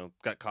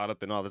got caught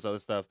up in all this other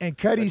stuff. And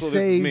Cuddy Like, well,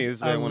 this is me. This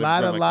saved is what I a wanted to lot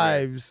spend of my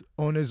career. lives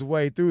on his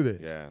way through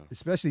this. Yeah.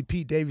 Especially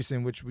Pete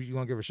Davidson, which we're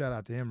gonna give a shout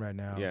out to him right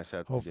now. Yeah,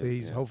 shout out to hopefully him,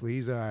 he's yeah. hopefully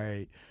he's all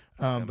right.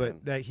 man.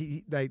 But that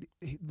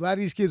a lot of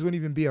these kids wouldn't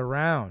even be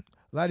around.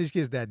 A lot of these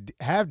kids that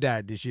have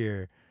died this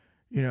year,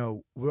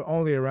 were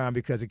only around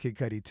because of Kid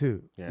Cudi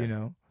too.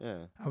 Yeah. Yeah.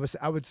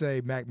 I would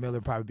say Mac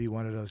Miller probably be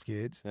one of those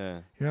kids. Yeah. You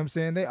know what I'm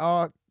saying? They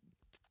all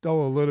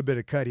stole a little bit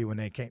of Cudi when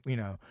they came, when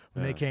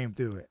they Yeah. came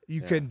through it.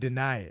 You Yeah. couldn't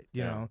deny it,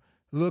 you Yeah. know.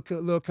 Lil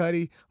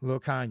Cudi, Lil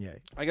Kanye.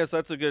 I guess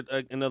that's a good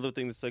another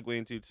thing to segue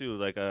into too,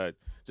 like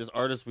just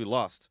artists we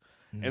lost,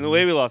 and the Mm-hmm.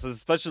 way we lost,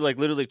 especially like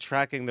literally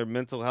tracking their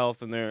mental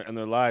health and their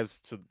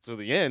lives to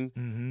the end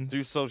Mm-hmm.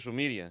 through social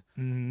media.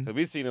 Mm-hmm. Cause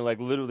we've seen it like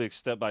literally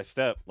step by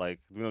step. Like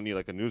we don't need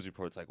like a news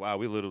report. It's like wow,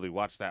 we literally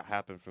watched that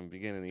happen from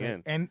beginning to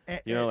end. And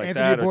Like Anthony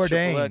that or Bourdain,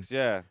 Triple X,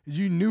 yeah,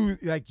 you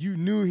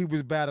knew he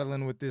was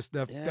battling with this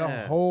stuff the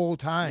Yeah. whole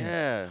time.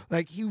 yeah.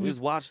 Like he We was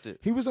just watched it.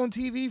 he was on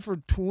TV for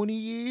 20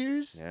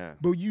 years. Yeah,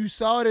 But you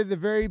saw it at the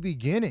very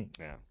beginning.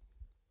 yeah.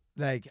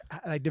 Like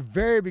the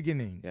very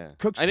beginning. Yeah,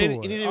 Cook's I tour.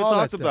 didn't even all that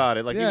talked stuff. about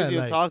it. Like yeah, he was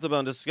even like, talked about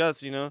and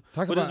discussed, Talk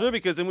But it's about- weird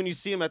because then when you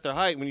see them at their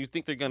height, when you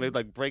think they're gonna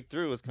like break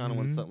through, it's kind of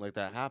when Mhm. something like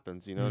that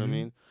happens. You know what I Mhm.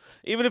 mean?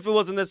 Even if it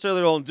wasn't necessarily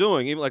their own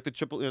doing, even like the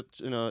Triple X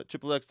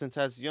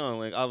Tentacion,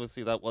 like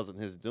obviously that wasn't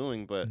his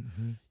doing, but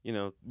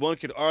Mhm. one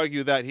could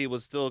argue that he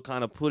was still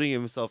kind of putting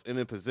himself in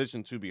a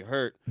position to be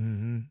hurt.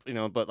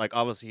 Mhm. But like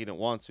obviously he didn't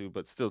want to,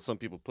 but still some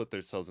people put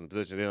themselves in a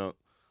position they don't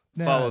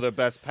Nah. follow their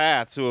best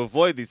path to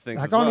avoid these things.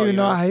 Like, as I don't well, even you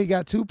know how he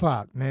got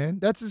Tupac, man.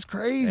 That's just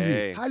crazy.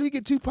 Hey. How do you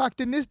get Tupac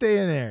in this day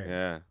and there?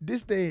 Yeah,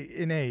 This day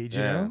and age,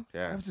 you Yeah, know?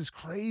 yeah. That's just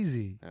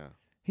crazy. yeah.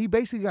 He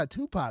basically got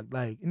Tupac,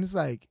 and it's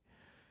like,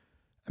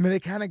 I mean, they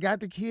kind of got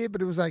the kid,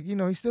 but it was like, he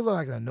still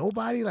looked like a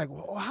nobody. Like,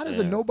 well, how does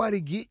a Yeah. nobody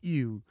get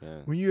you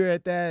Yeah. when you're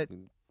at that?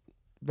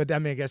 But I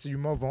mean, I guess you're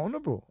more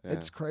vulnerable. Yeah.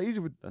 It's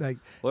crazy. With like,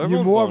 Well, you're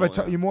everyone's more of a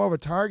vulnerable, yeah. you're more of a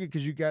target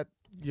because you got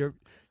your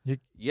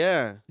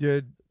Yeah.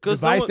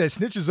 device no one- that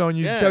snitches on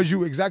you, Yeah. tells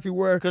you exactly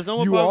where Because no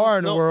one you probably, are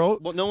in the world.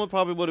 Well, no one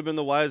probably would have been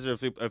the wiser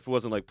if it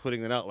wasn't like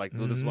putting it out. Like,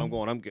 this is where I'm Mhm.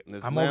 going. I'm getting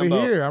this. I'm Lambo.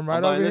 over here. I'm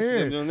right buying over this,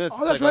 here. I'm doing this. Oh,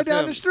 It's that's like, right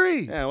down him. the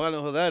street. Yeah, well, I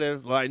know who that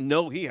is. Well, I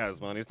know he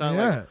has money. It's not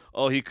Yeah. like,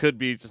 oh, he could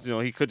be just,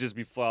 he could just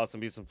be false and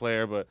be some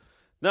player. But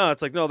no,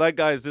 it's like, no, that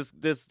guy's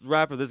this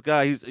rapper, this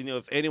guy. He's,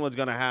 if anyone's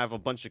gonna have a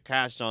bunch of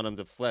cash on him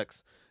to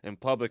flex in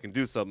public and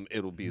do something,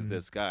 it'll be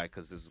this guy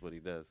because this is what he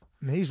does.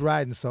 I mean, he's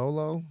riding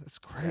solo. It's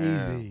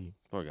crazy.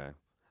 Poor guy.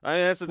 I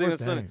mean, that's the thing Poor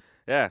that's funny. thing.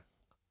 Yeah,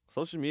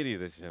 social media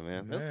this year,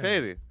 man. That's Man.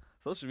 crazy.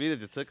 Social media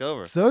just took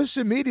over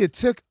Social media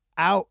took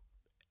out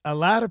a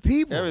lot of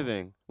people.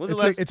 everything. When's It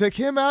the last? took, it took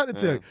him out. It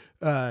Yeah.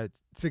 took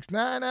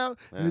 6ix9ine out.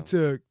 Yeah. It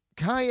took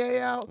Kanye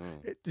out.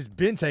 Mm. It just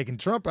been taking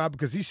Trump out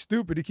because he's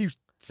stupid. He keeps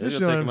They're gonna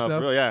snitching on take him out for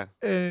himself. real, yeah.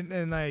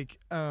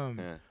 And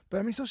Yeah. but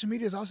I mean, social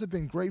media has also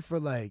been great for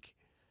like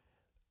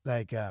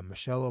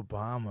Michelle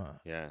Obama.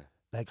 Yeah.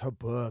 Like her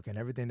book and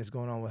everything that's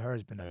going on with her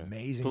has been Yeah.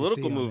 amazing. to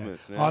Political see on that.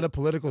 movements, man. all the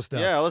political stuff.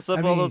 Yeah, let's up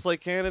I all mean- those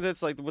like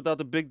candidates, like without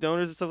the big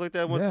donors and stuff like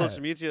that. Once Yeah.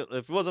 social media,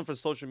 if it wasn't for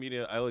social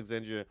media,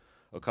 Alexandria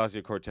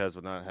Ocasio-Cortez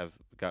would not have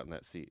gotten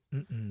that seat.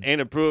 Mm-mm. And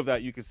to prove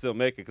that you can still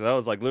make it, because I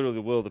was like, literally,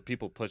 will the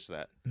people push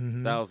that?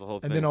 Mhm. That was the whole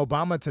thing. And then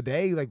Obama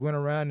today went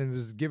around and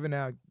was giving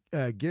out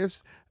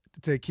gifts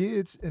to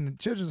kids in the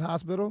children's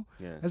hospital.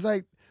 Yeah. It's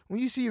like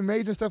when you see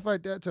amazing stuff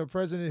like that to a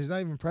president who's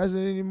not even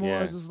president anymore.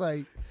 Yeah. It's just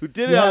like Who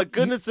did you it out have- of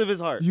goodness of his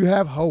heart. you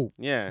have hope.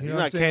 Yeah, You he's know what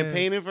not I'm saying?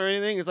 campaigning for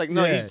anything. It's like,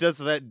 no, Yeah. he's just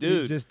that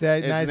dude. He's just that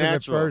It's nice of a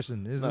natural.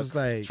 person. It's No, just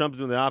like Trump's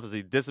doing the opposite.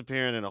 He's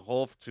disappearing in a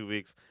hole for 2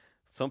 weeks.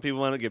 Some people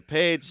want to get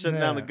paid, shutting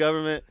down the Yeah.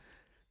 government.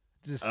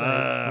 just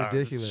like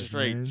ridiculous,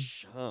 Straight man.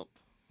 chump.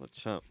 What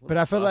chump? What But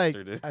I feel like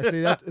buster, dude. I see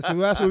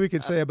that's what we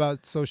could say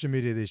about social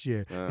media this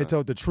year. Uh-huh. It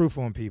told the truth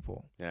on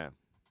people. Yeah,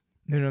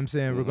 You know what I'm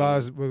saying? Mhm.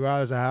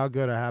 Regardless of how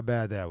good or how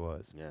bad that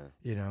was. yeah.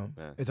 Yeah.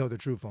 It told the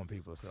truth on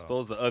people. So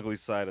Expose the ugly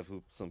side of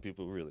who some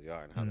people really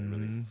are and how they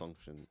really Mhm.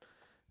 function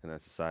in our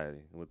society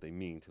and what they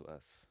mean to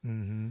us.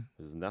 mm-hmm.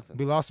 There's nothing.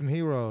 We lost some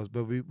heroes,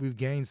 but we've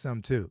gained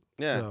some too.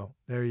 Yeah. So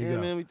there you Yeah,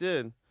 go. man, we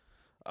did.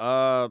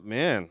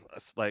 Man,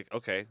 it's like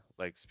okay,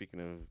 like speaking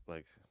of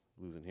like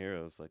losing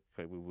heroes, like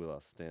we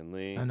lost Stan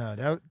Lee. I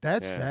know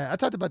that's Yeah. sad. I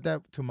talked about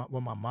that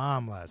with my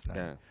mom last night.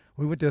 Yeah,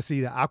 We went to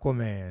see the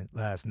Aquaman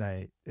last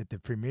night at the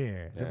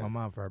premiere. I took Yeah. my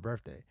mom for her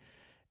birthday,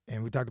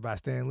 and we talked about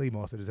Stan Lee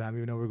most of the time,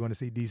 even though we were going to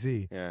see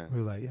DC. yeah, We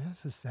were like, yeah,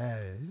 that's just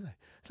sad.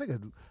 It's like a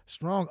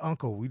strong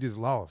uncle we just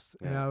lost.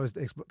 And Yeah. I was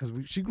because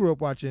she grew up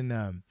watching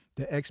the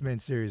X-Men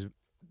series,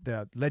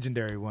 the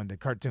legendary one, the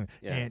cartoon,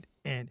 Yeah.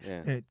 and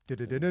Yeah.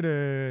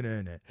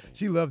 da-da-da-da-da-da-da.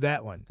 She loved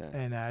that one. Yeah.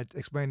 And I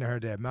explained to her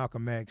that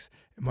Malcolm X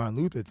and Martin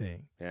Luther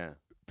thing, yeah.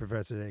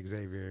 Professor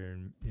Xavier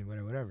and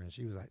whatever. And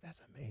she was like,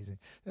 that's amazing.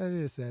 That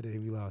is sad that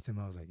we lost him.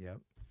 I was like, yep.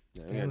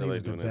 Yeah, Stan yeah, Lee nobody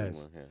was the doing it best.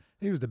 anymore. Yeah.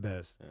 He was the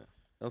best. I don't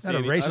Not see a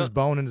any- I racist don't-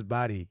 bone in his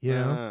body, you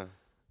know? Uh,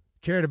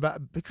 Cared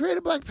about, he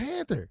created Black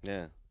Panther.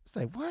 yeah, It's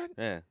like, what?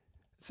 yeah.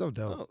 So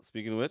dope. Oh,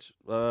 speaking of which,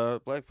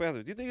 Black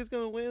Panther. Do you think it's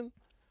gonna win?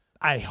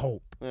 I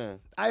hope. Yeah.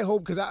 I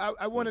hope because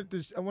I wanted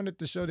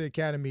to show the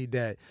Academy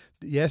that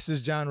yes,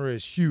 this genre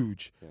is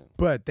huge,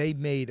 but they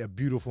made a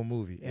beautiful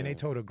movie and they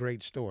told a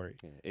great story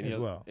as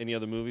well. Any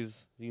other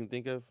movies you can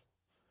think of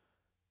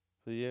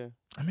for the year?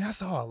 I mean, I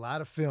saw a lot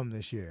of film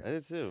this year, I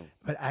did too.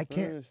 but I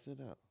can't. It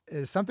stood out.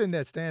 It's something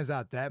that stands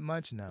out that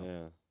much. No.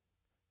 Yeah.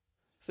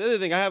 So the other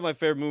thing, I have my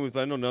favorite movies,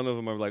 but I know none of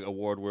them are like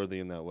award worthy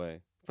in that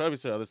way. Probably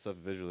say other stuff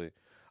visually.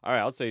 All right,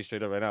 I'll say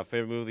straight up right now.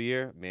 Favorite movie of the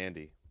year,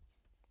 Mandy.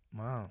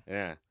 Wow.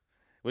 Yeah.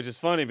 Which is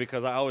funny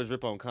because I always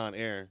rip on Con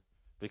Air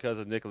because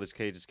of Nicolas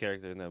Cage's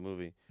character in that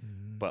movie.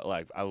 Mm-hmm. But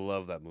like, I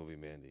love that movie,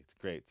 Mandy. It's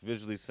great. It's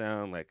visually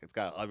sound. Like, it's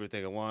got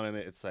everything I want in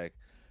it. It's like,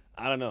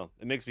 I don't know.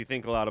 It makes me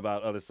think a lot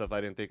about other stuff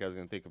I didn't think I was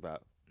gonna think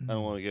about. I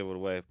don't want to give it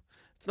away.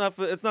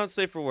 It's not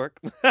safe for work.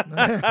 It's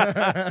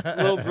a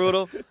little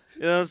brutal.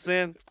 You know what I'm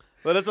saying?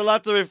 But it's a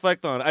lot to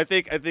reflect on. I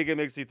think it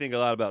makes you think a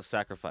lot about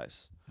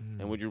sacrifice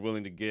and what you're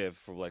willing to give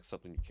for like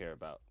something you care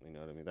about. You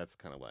know what I mean? That's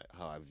kind of like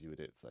how I viewed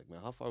it. It's like, man,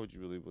 how far would you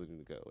really willing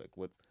to go? Like,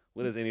 what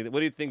does anything? What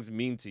do things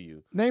mean to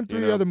you? Name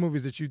three other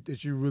movies that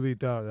you really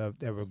thought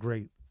that were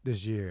great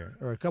this year,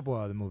 or a couple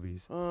other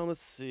movies.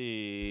 Let's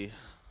see.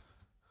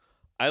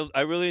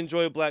 I really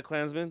enjoy Black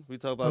Klansman. We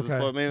talked about this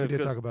before, mainly we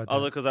did talk about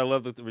that. because I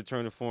love the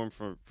return to form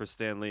for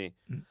Stan Lee,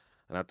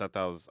 and I thought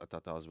that was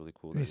really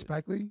cool. You mean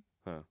Spike Lee?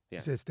 Huh? Yeah.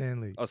 You said Stan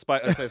Lee. Oh,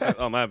 Spike.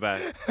 Oh, my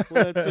bad.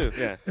 Well, that too.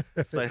 Yeah.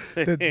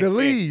 the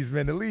Lees,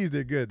 man. The Lees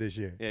did good this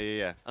year.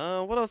 Yeah.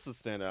 What else did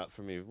stand out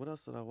for me? What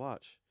else did I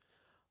watch?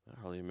 I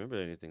don't really remember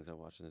any things I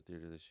watched in the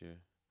theater this year.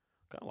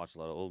 I watched a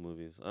lot of old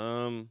movies.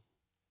 I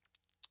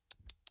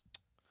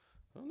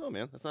don't know,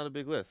 man. That's not a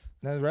big list.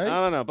 That's right.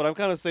 I don't know, but I'm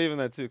kind of saving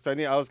that too, because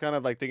I was kind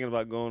of like thinking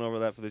about going over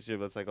that for this year,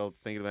 but it's like I'll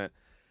thinking about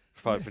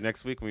probably for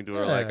next week when we do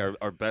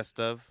our best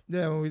of.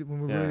 Yeah, when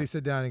we really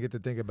sit down and get to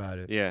think about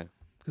it. Yeah.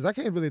 Because I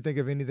can't really think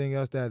of anything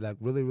else that like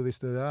really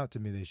stood out to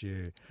me this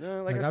year.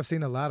 No, like I've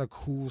seen a lot of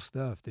cool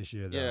stuff this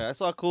year, though. Yeah, I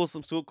saw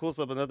some cool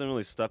stuff, but nothing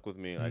really stuck with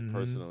me, like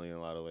personally, in a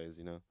lot of ways.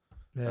 You know,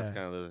 that's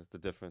kind of the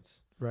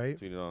difference, right?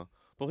 Between it all.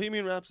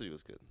 Bohemian Rhapsody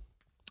was good.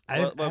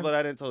 But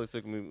I didn't totally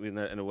stick me in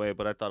that in a way,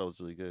 but I thought it was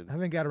really good. I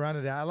haven't got around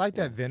to that. I like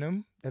that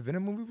Venom. That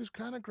Venom movie was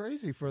kind of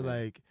crazy for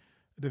like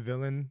the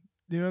villain.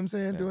 You know what I'm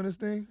saying? Doing his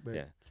thing, but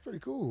it's pretty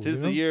cool.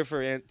 Tis the year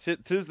for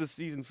tis the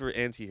season for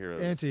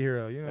anti-heroes.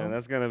 Anti-hero, you know, and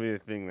that's gonna be a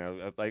thing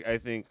now. Like I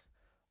think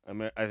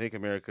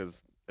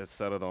America's has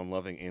settled on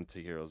loving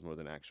anti-heroes more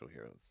than actual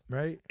heroes,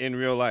 right? In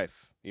real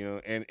life, you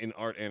know, and in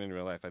art and in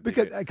real life. I think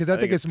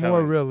it's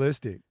more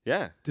realistic.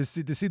 Yeah, to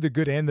see the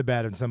good and the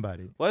bad in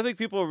somebody. Well, I think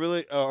people are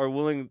really are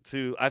willing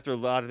to, after a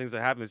lot of things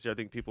that happened this year. I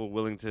think people are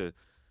willing to,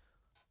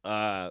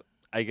 I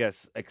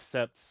guess,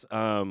 accept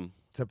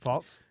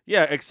faults.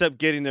 Yeah, accept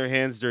getting their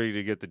hands dirty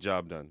to get the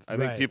job done. I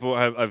think people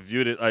have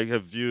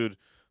viewed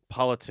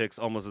politics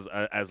almost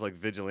as like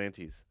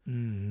vigilantes.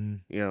 Mm-hmm.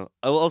 You know,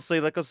 I'll say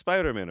like a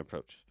Spider-Man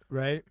approach.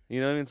 Right.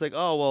 You know what I mean? It's like,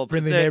 oh, well,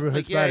 friendly neighborhood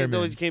like, Spider-Man.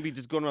 No, you can't be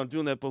just going around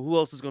doing that, but who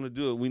else is going to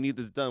do it? We need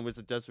this done. It's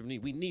a desperate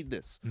need. We need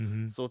this.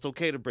 Mm-hmm. So it's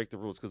okay to break the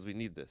rules because we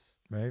need this.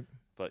 Right.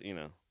 But, you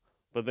know,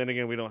 but then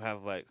again, we don't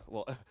have like,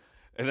 well,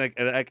 and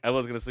I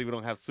was going to say we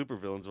don't have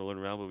supervillains rolling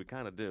around, but we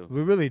kind of do.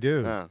 We really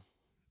do.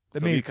 I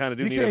mean, you kind of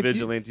do need a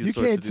vigilante. You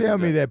can't tell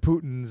me that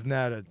Putin's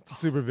not a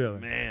supervillain.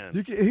 Man,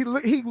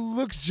 he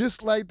looks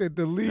just like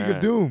the League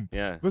of Doom.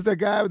 Yeah, what's that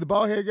guy with the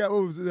bald head guy?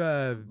 What was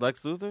Lex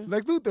Luthor?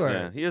 Lex Luthor.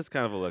 Yeah, he is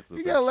kind of a Lex Luthor.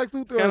 He got a Lex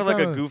Luthor. It's kind of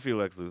like a goofy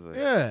Lex Luthor.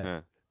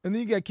 Yeah. And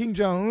then you got King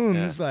Jong-un.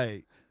 Yeah. It's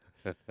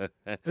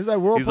like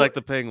world. He's like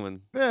the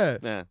Penguin.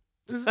 Yeah.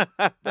 It's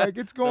like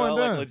it's going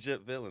down. Like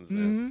legit villains,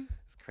 man. Mm-hmm.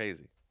 It's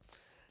crazy.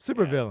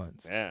 Super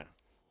villains. Yeah.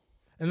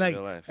 And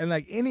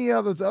like any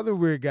of those other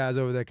weird guys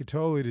over there could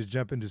totally just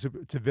jump into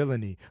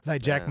villainy.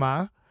 Like Jack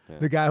Ma,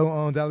 the guy who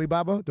owns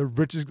Alibaba, the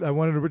richest,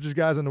 one of the richest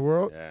guys in the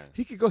world. Yeah.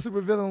 He could go super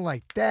villain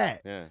like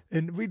that. Yeah.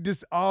 And we'd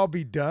just all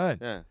be done.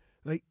 Yeah.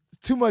 Like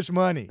too much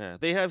money. Yeah.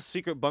 They have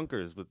secret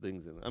bunkers with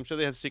things in them. I'm sure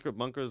they have secret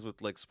bunkers with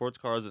like sports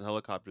cars and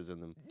helicopters in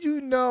them.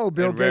 You know,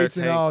 Bill Gates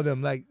and all of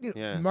them, like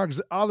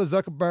all the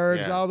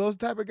Zuckerbergs, all those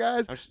type of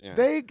guys.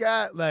 They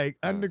got like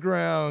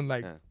underground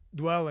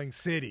dwelling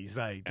cities,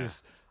 like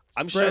just.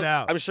 Spread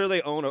out. I'm sure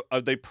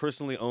they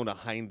personally own a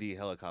Hindy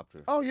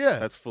helicopter. Oh yeah,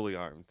 that's fully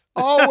armed.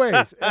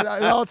 Always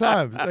at all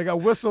times, like a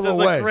whistle just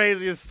away. The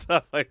craziest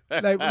stuff like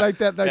that. Like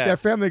that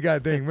Family Guy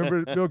thing.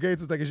 Remember, Bill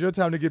Gates was like, "It's your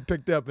time to get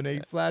picked up," and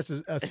they flashed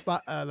a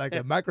spot like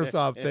a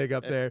Microsoft thing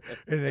up there,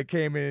 and they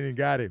came in and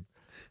got him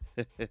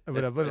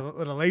with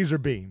a laser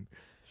beam.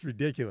 It's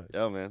ridiculous.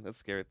 Oh man, that's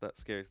scary. That's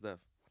scary stuff.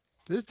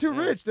 It's too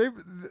rich. They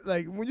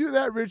like when you're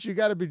that rich, you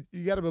gotta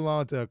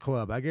belong to a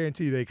club. I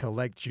guarantee you, they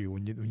collect you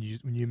when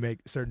you make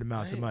certain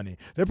amounts of money.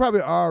 They're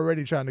probably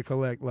already trying to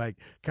collect like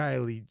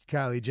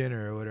Kylie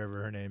Jenner or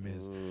whatever her name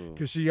is,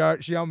 because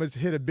she almost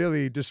hit a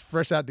Billy just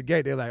fresh out the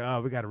gate. They're like,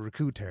 oh, we gotta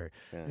recruit her.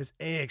 Yeah. It's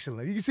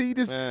excellent. You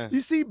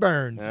see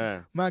Burns,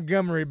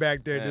 Montgomery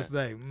back there, just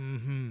like,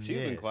 She's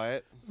been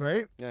quiet.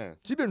 right? Yeah.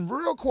 She's been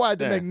real quiet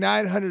to Yeah. make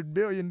 $900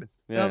 billion.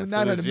 Yeah, for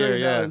 $900 this year,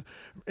 million. yeah. dollars.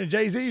 And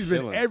Jay-Z's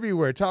been Chilling.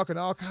 everywhere talking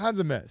all kinds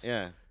of mess.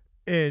 Yeah.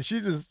 And she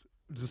just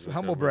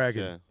humble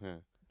bragging. Yeah. Yeah.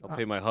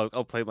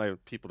 I'll pay my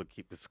people to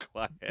keep this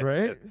quiet.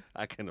 Right?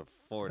 I can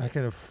afford it. I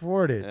can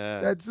afford it. Yeah.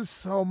 That's just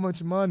so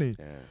much money.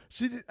 Yeah.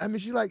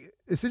 She like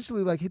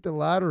essentially like hit the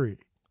lottery.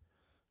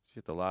 She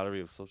hit the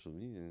lottery of social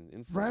media and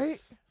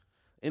influence.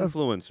 Right?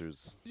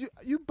 Influencers.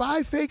 You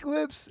buy fake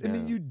lips and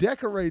then Yeah. you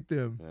decorate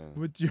them Yeah.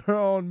 with your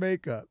own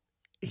makeup.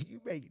 And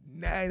you make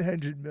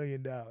 $900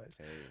 million.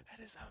 Hey.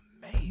 That is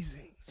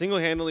amazing.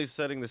 Single-handedly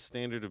setting the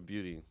standard of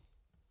beauty.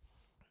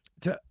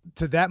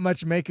 To that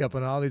much makeup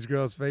on all these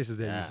girls' faces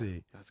that you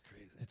see. That's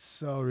crazy. It's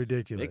so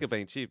ridiculous. Makeup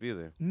ain't cheap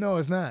either. No,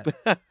 it's not.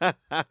 I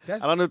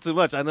don't know too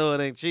much. I know it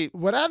ain't cheap.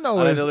 What I know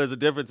I is know there's a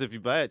difference if you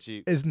buy it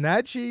cheap. it's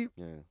not cheap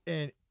Yeah.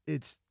 and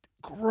it's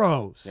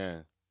gross Yeah.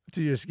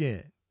 to your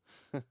skin.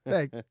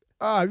 Like,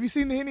 have you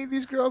seen any of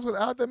these girls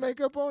without the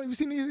makeup on? Have you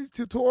seen these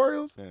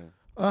tutorials Yeah.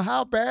 on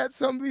how bad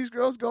some of these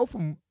girls go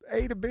from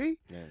A to B?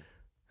 Yeah.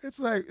 It's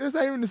like it's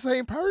not even the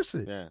same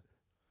person. Yeah.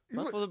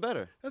 Not for the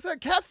better. That's how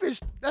catfish.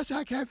 That's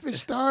how catfish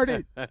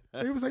started.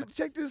 It was like,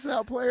 check this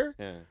out, player.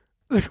 Yeah.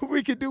 Look what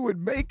we can do with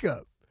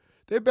makeup.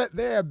 They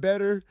are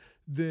better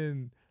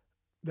than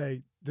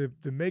like the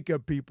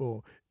makeup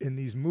people in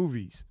these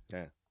movies.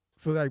 Yeah.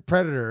 For like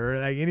Predator or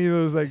like any of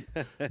those like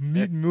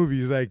mutant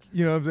movies, like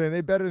you know what I'm saying?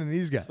 They're better than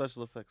these guys.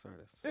 Special effects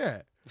artists.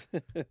 Yeah.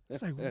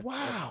 It's like,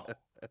 wow.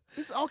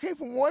 This all came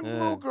from one Yeah.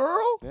 little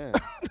girl? Yeah.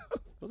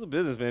 What's a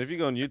business, man? If you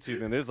go on YouTube,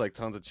 man, there's like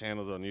tons of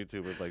channels on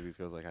YouTube with like these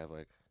girls like have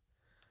like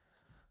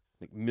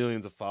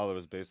millions of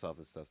followers based off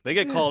this stuff. They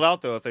get called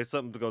out though if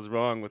something goes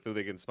wrong with who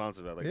they get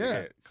sponsored by. Like they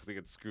get What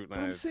I'm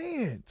scrutinized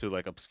saying. to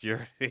like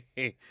obscurity.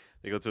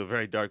 They go to a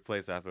very dark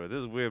place afterwards. This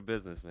is weird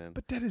business, man.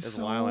 But that is It's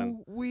so wildin'.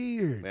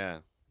 weird. Yeah.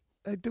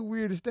 Like the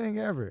weirdest thing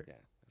ever. Yeah.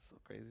 That's so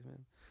crazy, man.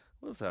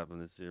 What's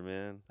happened this year,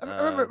 man?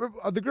 I remember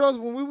the girls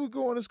when we would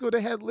go to school,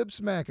 they had lip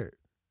smacker.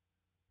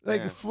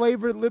 Like Yeah.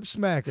 flavored lip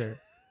smacker.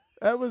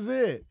 That was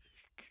it.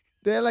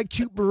 They had like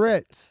cute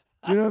barrettes.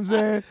 You know what I'm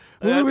saying?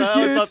 When we was I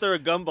always thought kids, they were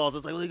gumballs.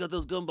 It's like, well, you got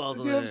those gumballs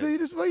you on know what I'm saying?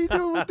 Just what you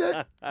doing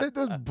with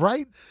those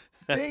bright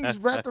things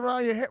wrapped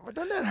around your hair?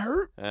 Doesn't that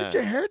hurt? Get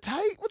your hair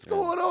tight? What's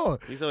going on?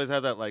 He used to always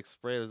have that like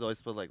spray. There's always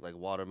spelled like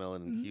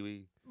watermelon and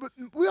kiwi. But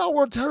we all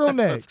wore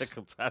turtlenecks. It's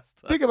like a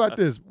pasta. Think about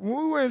this. When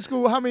we were in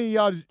school, how many of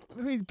y'all,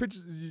 how many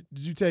pictures did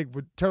you take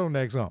with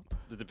turtlenecks on?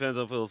 It depends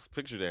on if it was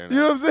picture day or not. You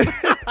know what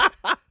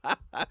I'm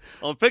saying?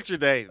 On picture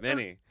day,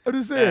 many. I'm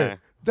just saying. Yeah.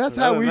 That's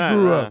Other how than we that,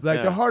 grew up. Like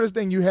yeah. the hardest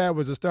thing you had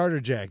was a starter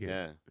jacket.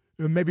 Yeah.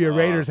 Or maybe a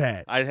Raiders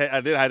hat. I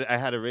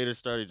had a Raiders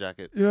starter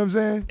jacket You know what I'm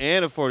saying?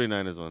 and a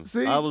 49ers one.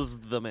 See? I was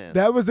the man.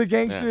 That was the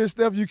gangster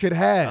stuff you could I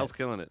have. was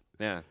killing it.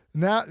 Yeah.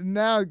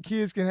 Now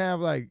kids can have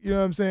like, you know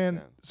what I'm saying,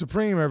 Yeah.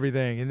 Supreme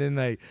everything. And then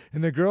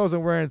and the girls are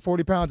wearing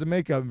 40 pounds of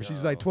makeup and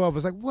she's like 12.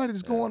 It's like, what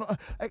is going on?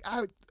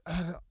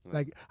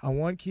 Like I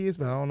want kids,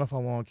 but I don't know if I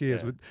want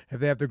kids. Yeah. If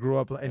they have to grow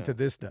up into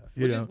this stuff,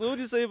 you know? What would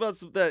you say about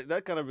that?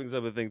 That kind of brings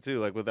up a thing too,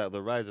 like with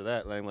the rise of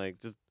that. Like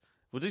just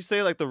would you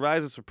say like the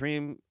rise of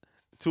Supreme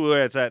to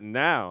where it's at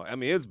now? I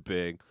mean, it's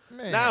big.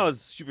 Man. Now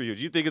it's super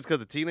huge. You think it's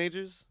because of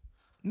teenagers?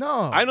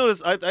 No. I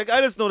noticed. I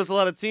just noticed a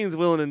lot of teens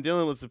willing and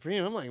dealing with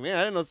Supreme. I'm like, man,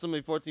 I didn't know so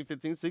many 14,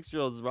 15,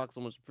 6-year-olds rock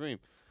so much Supreme.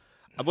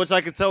 Which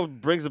I can tell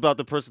brings about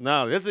the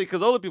personality. That's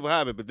because older people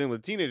have it, but then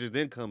with teenagers,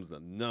 then comes the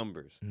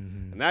numbers,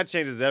 and that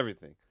changes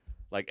everything.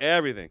 Like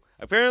everything.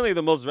 Apparently,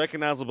 the most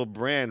recognizable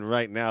brand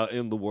right now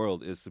in the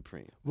world is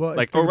Supreme. Well,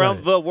 like think about around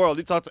it. the world,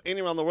 you talk to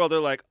any around the world, they're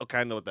like, okay,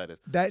 I know what that is.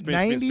 That Supreme,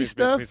 90s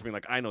stuff? Supreme.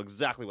 Like I know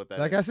exactly what that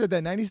Like is. I said,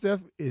 that 90s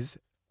stuff is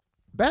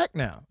back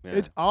now. Yeah.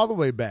 It's all the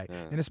way back. Yeah.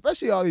 And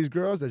especially all these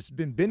girls that's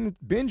been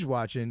binge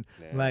watching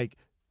Yeah. like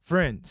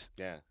Friends.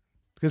 Yeah.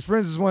 Because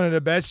Friends is one of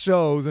the best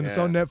shows, and it's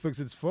Yeah. on Netflix.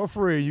 It's for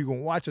free. You can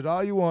watch it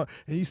all you want,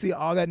 and you see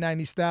all that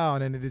 90s style,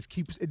 and then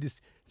it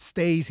just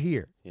stays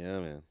here.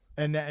 Yeah, man.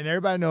 And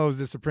everybody knows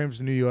the Supreme's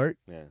from New York.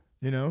 Yeah.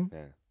 You know,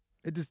 Yeah.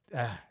 it just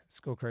it's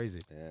go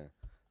crazy. Yeah.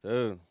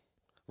 Dude.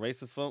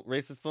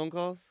 Racist phone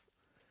calls?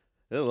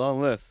 It's a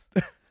long list.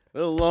 It's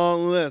a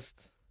long list.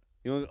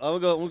 I'm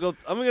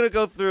gonna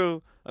go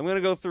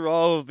through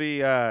all of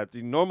the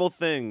normal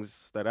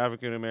things that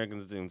African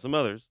Americans do and some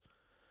others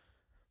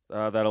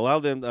that allow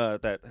them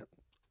that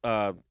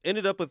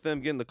ended up with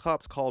them getting the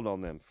cops called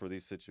on them for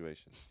these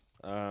situations.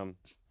 And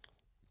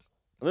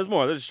there's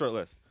more. There's a short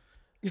list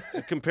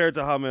compared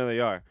to how many they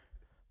are.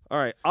 All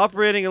right,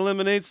 operating a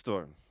lemonade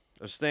store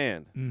or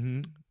stand,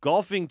 Mm-hmm.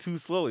 golfing too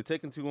slowly,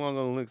 taking too long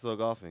on the links of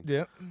golfing,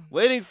 Yep.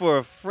 waiting for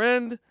a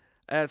friend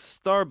at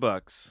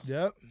Starbucks,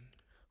 Yep.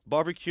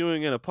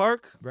 barbecuing in a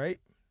park, Right.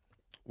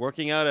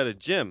 working out at a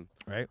gym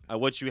Right. at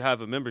which you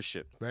have a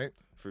membership Right.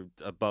 for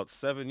about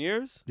 7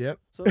 years, Yep.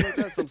 something like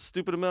that, some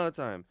stupid amount of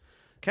time,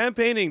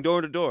 campaigning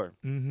door to door,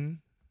 Mm-hmm.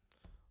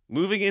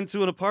 moving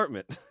into an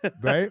apartment,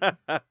 Right.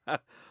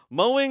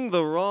 mowing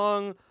the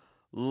wrong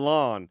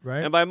lawn.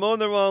 Right. And by mowing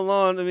the wrong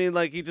lawn, I mean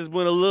like he just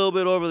went a little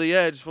bit over the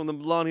edge from the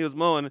lawn he was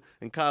mowing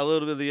and caught a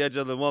little bit of the edge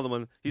of the other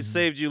one. He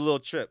saved you a little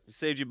trip. He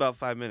saved you about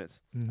 5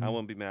 minutes. I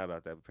wouldn't be mad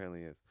about that, but apparently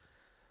he is.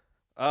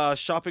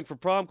 Shopping for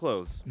prom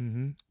clothes.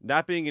 Mm-hmm.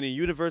 Napping in a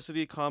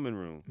university common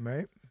room.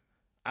 Right.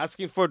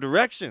 Asking for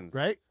directions.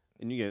 Right.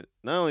 And you get,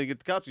 not only you get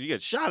the cops, you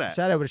get shot at.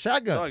 Shot at with a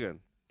shotgun. Shotgun.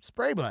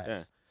 Spray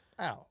blast.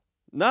 Ow.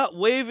 Not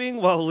waving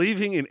while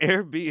leaving an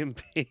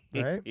Airbnb.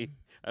 Right.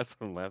 That's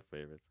one of my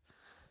favorites.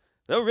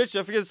 They were rich.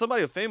 I forget,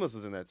 somebody famous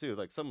was in that too.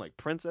 Like some like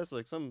princess,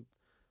 like some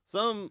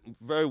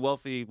very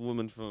wealthy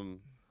woman from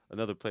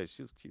another place.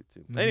 She was cute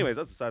too. Mm-hmm. Anyways,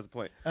 that's besides the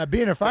point.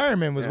 Being a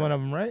fireman was one of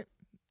them, right?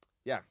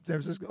 Yeah.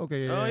 San Francisco.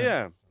 Okay. Yeah. Oh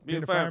yeah.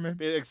 Being a fireman.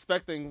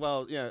 Expecting,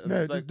 No,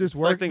 expecting just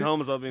work.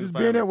 homeless while being a Just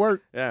fireman. being at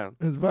work. Yeah.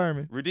 As a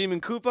fireman. Redeeming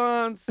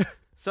coupons,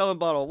 selling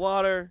bottled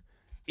water,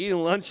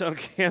 eating lunch on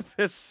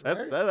campus.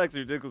 That's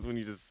actually ridiculous when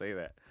you just say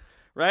that.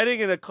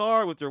 Riding in a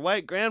car with your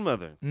white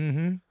grandmother.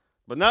 Mm-hmm.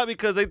 But not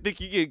because they think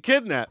you get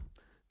kidnapped,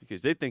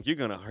 because they think you're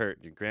going to hurt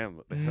your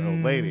grandmother,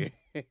 old lady.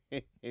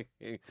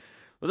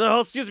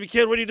 Well, excuse me,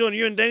 kid, what are you doing?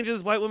 You're in danger?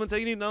 This white woman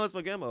taking you? No, it's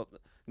my grandma.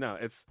 No,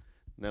 it's,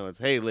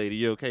 hey, lady,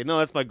 you okay? No,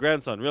 that's my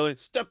grandson. Really?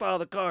 Step out of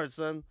the car,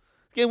 son.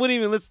 Kid wouldn't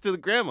even listen to the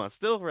grandma.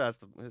 Still harass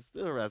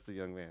the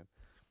young man.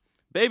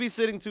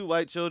 Babysitting 2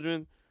 white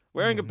children,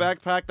 wearing a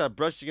backpack that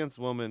brushed against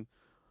a woman,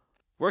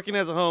 working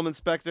as a home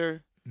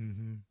inspector,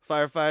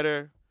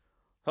 firefighter,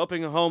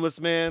 helping a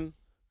homeless man,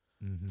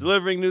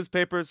 delivering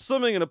newspapers,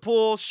 swimming in a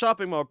pool,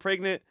 shopping while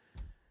pregnant.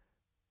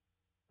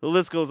 The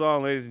list goes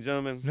on, ladies and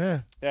gentlemen.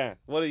 Yeah. Yeah,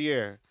 what a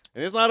year.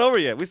 And it's not over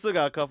yet. We still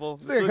got a couple.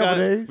 Still got a couple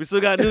days. We still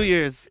got New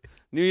Year's.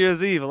 New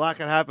Year's Eve. A lot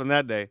can happen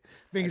that day.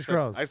 Fingers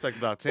crossed. I expect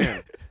about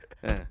 10.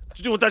 Yeah. What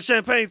you doing with that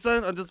champagne,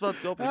 son? I'm just about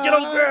to open it. Get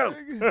over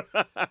the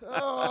ground.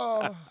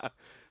 Oh.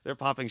 They're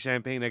popping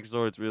champagne next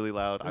door. It's really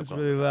loud. It's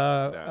really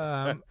loud.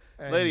 Yeah.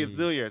 Lady, it's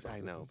New Year's.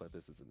 I know, but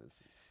this isn't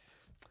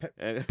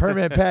this.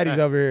 Permanent patties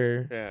over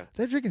here. Yeah.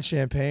 They're drinking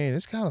champagne.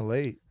 It's kind of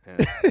late.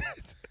 Yeah.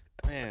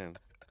 Man.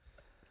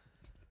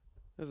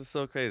 This is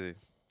so crazy.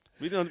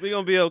 We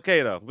gonna be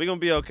okay though. We gonna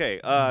be okay.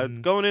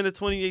 Going into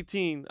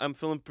 2018, I'm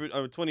feeling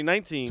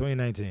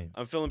 2019.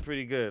 I'm feeling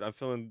pretty good. I'm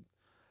feeling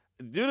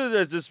due to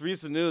this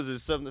recent news.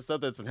 There's the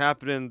stuff that's been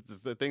happening.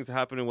 The things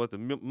happening with the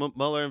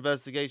Mueller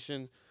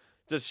investigation,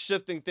 just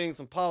shifting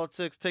things in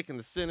politics, taking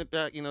the Senate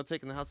back,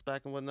 taking the House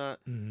back and whatnot.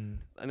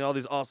 And all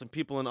these awesome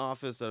people in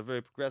office that are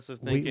very progressive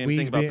thinking,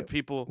 think about the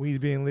people. Weeds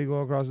being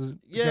legal across the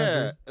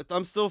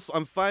country.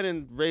 I'm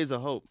finding rays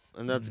of hope,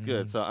 and that's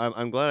good. So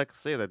I'm glad I can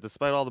say that.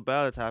 Despite all the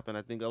bad that's happened,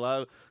 I think a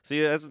lot of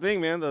that's the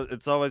thing, man.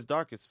 It's always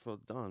darkest for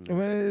the dawn.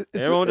 Man.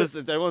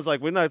 Everyone's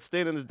like, we're not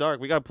staying in this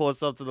dark. We gotta pull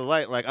ourselves to the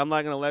light. Like I'm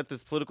not gonna let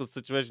this political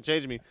situation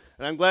change me.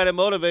 And I'm glad it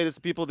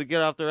motivated people to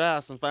get off their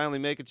ass and finally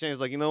make a change.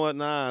 Like, you know what?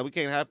 Nah, we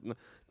can't happen.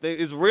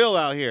 It's real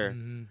out here.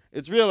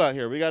 It's real out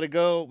here. We gotta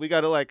go. We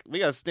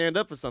gotta stand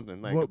up for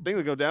something. Like if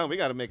things go down, we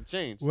gotta make a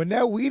change. When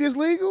that weed is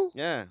legal,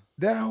 yeah,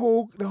 the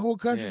whole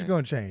country's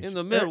gonna change. In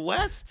the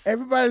Midwest,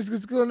 everybody's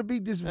just gonna be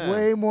just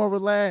way more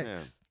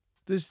relaxed,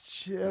 just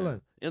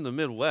chilling. In the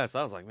Midwest,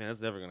 I was like, man,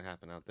 that's never gonna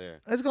happen out there.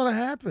 It's gonna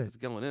happen. It's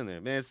going in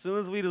there, man. As soon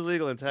as weed is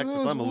legal in Texas,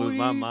 I'm gonna lose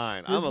my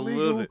mind. I'm gonna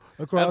lose it.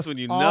 Across that's when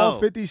you all know.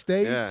 50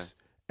 states.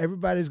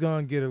 Everybody's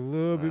gonna get a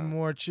little bit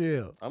more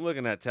chill. I'm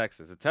looking at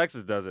Texas. If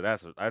Texas does it,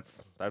 that's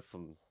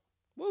some.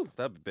 Woo,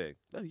 that'd be big.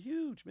 That's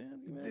huge,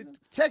 man.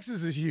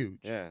 Texas is huge.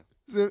 Yeah.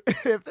 So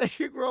if they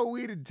can grow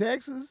weed in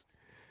Texas,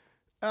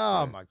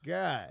 oh my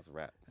God. That's a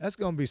wrap. That's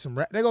going to be some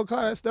they're going to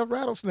call that stuff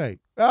rattlesnake.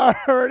 I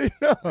already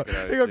know.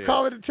 They're going to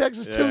call it the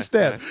Texas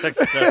two-step.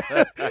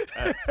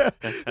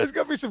 There's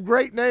going to be some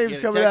great names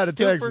coming out of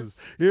Texas.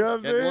 You know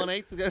what I'm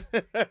saying?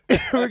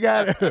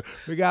 1/8.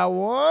 we got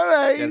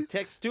 1/8.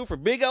 Texas 2 for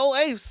big old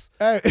apes.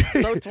 Hey.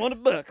 So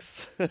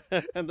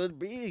 $20. And they're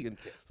big.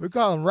 We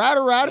call them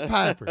Rowdy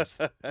Pipers.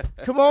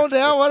 Come on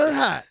down while they're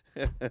hot.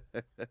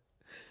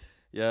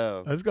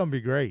 Yo. That's going to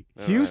be great.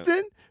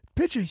 Houston?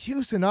 Picture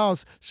Houston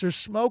should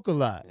smoke a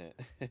lot.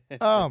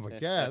 Oh, my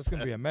God. It's going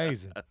to be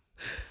amazing.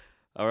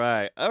 All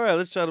right.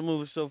 Let's try to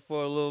move the show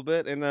forward a little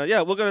bit. And,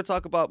 we're going to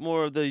talk about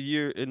more of the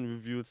year in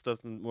review and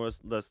stuff more or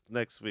less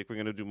next week. We're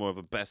going to do more of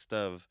a best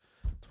of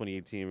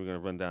 2018. We're going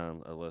to run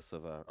down a list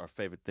of our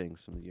favorite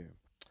things from the year.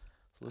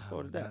 So look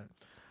forward to that.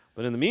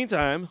 But in the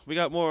meantime, we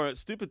got more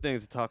stupid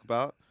things to talk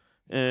about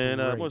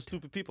and more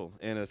stupid people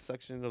in a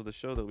section of the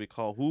show that we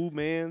call Who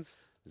Mans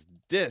Is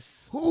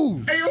This?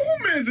 Who? Hey, who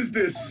mans is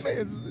this?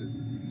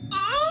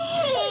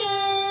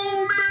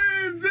 Oh,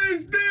 mans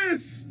is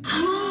this?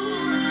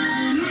 Who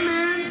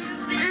mans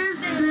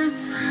is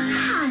this?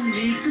 I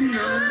need to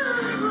know.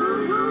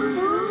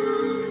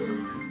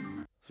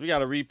 So we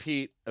got a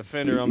repeat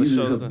offender on the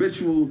show. He's a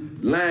habitual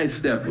line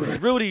stepper.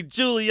 Rudy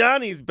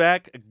Giuliani's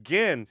back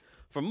again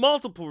for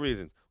multiple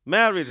reasons.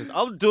 Mad reasons.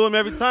 I'll do him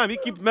every time. He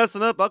keeps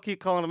messing up. I'll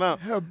keep calling him out.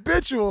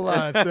 Habitual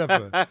line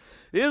stepper.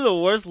 He's the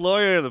worst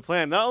lawyer in the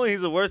planet. Not only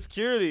he's the worst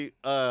security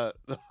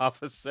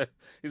officer,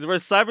 he's the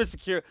worst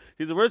cybersecurity.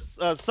 He's the worst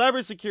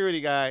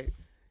cybersecurity guy.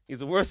 He's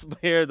the worst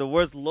mayor, the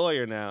worst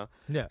lawyer now.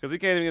 Yeah, because he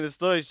can't even get his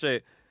story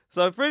straight.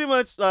 So pretty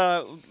much,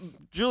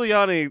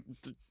 Giuliani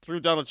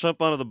threw Donald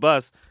Trump under the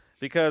bus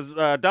because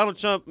Donald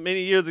Trump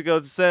many years ago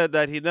said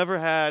that he never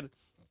had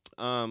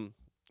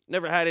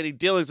never had any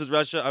dealings with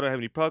Russia. I don't have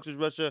any products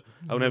with Russia.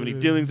 I don't have any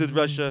dealings with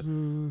Russia.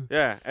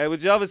 Yeah, and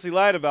which he obviously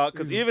lied about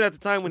because even at the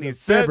time when he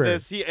said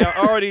this, he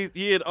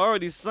had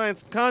already signed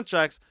some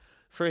contracts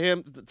for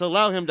him to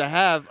allow him to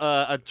have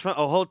a Trump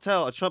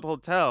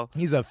hotel.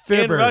 He's a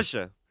fibber. In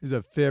Russia. He's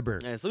a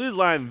fibber. Yeah, so he was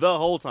lying the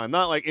whole time,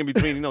 not like in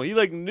between. He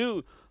like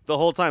knew the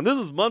whole time. This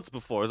was months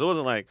before, so it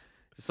wasn't like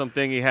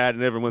something he had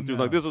and never went through.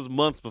 No. Like this was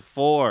months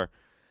before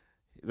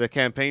the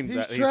campaign.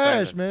 He's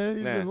trash, man.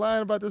 He's been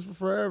lying about this for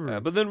forever. Yeah,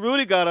 but then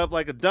Rudy got up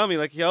like a dummy,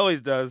 like he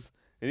always does,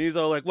 and he's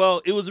all like,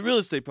 "Well, it was a real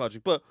estate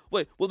project, but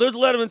wait, there's a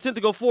letter of intent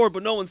to go forward,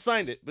 but no one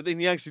signed it. But then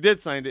he actually did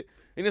sign it,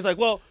 and he's like,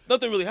 well,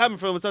 nothing really happened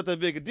for him. It's not that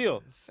big a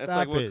deal. That's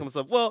like what comes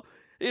up. Well,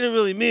 he didn't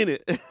really mean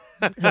it.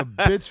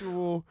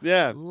 Habitual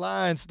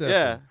line stuff.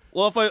 Yeah.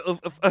 Well, if I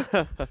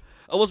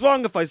was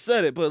wrong if I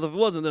said it, but if it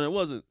wasn't, then it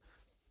wasn't.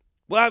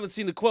 Well, I haven't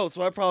seen the quote,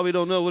 so I probably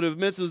don't know what it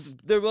meant.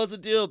 There was a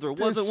deal, there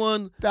wasn't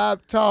one.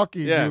 Stop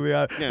talking,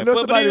 Julia. Yeah.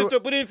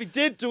 But if he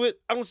did do it,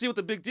 I don't see what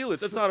the big deal is.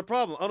 That's not a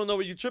problem. I don't know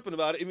what you're tripping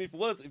about it. Even if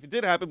it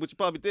did happen, which you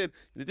probably did,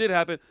 it did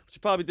happen, which you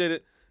probably did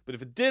it. But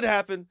if it did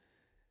happen,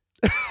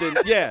 then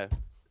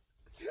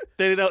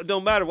then it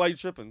don't matter why you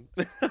tripping.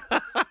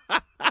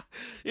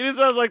 He just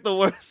sounds like the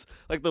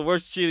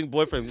worst cheating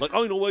boyfriend. Like, I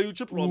don't know why you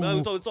tripping on, man.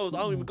 I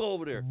don't even go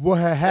over there. What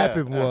had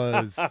happened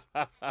was,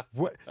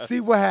 what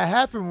had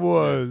happened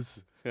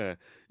was, yeah,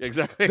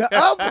 exactly.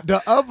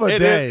 The other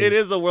day, it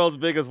is the world's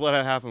biggest. What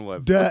had happened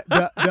was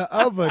the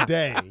other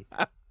day,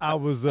 I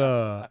was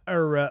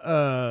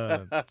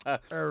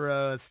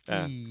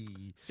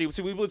See,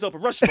 we was up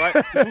in Russia, right?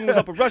 We was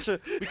up in Russia.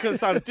 We couldn't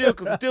sign the deal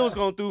because the deal was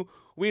going through.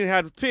 We didn't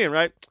have the pen,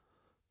 right?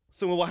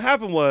 So what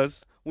happened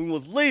was, when we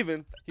was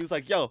leaving, he was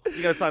like, "Yo,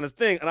 you gotta sign this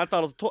thing," and I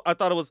thought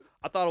it was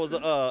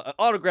an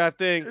autograph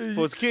thing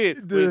for his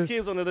kid. But his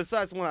kid's on the other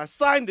side. So when I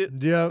signed it,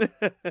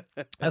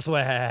 that's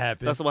what had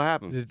happened. That's what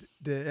happened.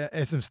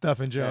 And some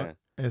stuff in junk.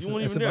 Yeah. You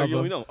weren't even there. You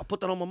don't even know. I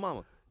put that on my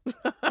mama.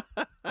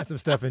 And some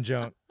stuff in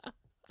junk.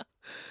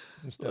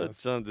 What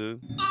junk, dude?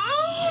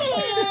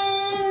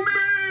 Oh,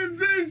 man,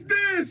 is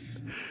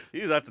this?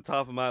 He's at the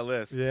top of my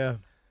list. Yeah.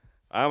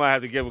 I might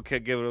have to give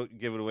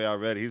it away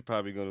already. He's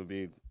probably going to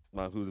be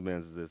my Whose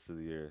Man's Is This of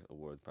the Year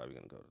award. Probably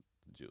going to go to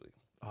Julie.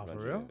 Oh, for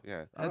real?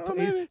 Yeah.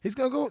 He's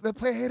going to go the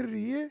play head of the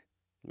year?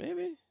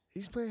 Maybe.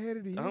 He's play head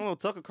of the year? I don't know.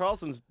 Tucker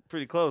Carlson's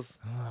pretty close.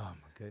 Oh,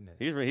 my goodness.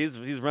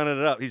 He's running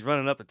it up. He's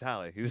running up the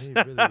tally. He really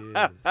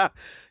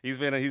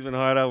is. He's been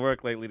hard at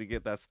work lately to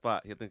get that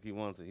spot. I think he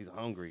wants it. He's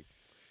hungry.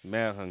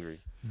 Mad hungry.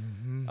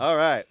 Mm-hmm. All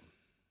right.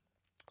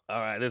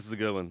 This is a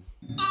good one.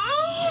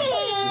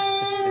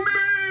 Oh,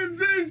 man,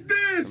 is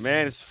this? A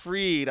man is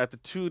freed after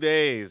 2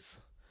 days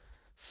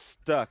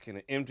stuck in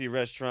an empty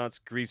restaurant's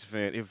grease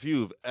fan. If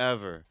you've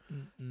ever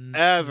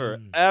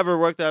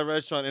worked at a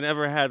restaurant and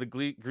ever had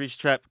the grease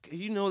trap,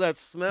 you know that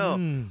smell. I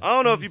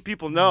don't know if you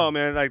people know,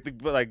 man.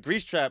 Like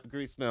grease trap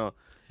grease smell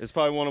is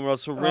probably one of the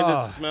most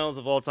horrendous smells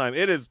of all time.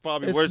 It is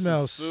probably worse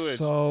than sewage. It smells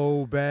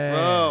so bad.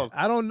 Bro.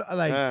 I don't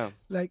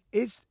like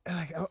it's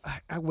like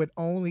I would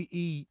only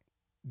eat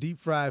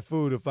deep fried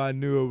food if I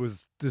knew it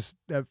was just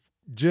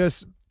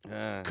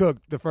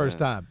cooked the first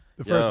time.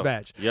 The first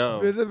batch.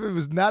 If it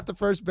was not the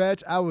first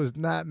batch, I was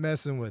not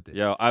messing with it.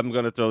 Yo, I'm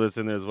going to throw this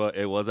in there as well.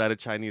 It was at a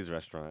Chinese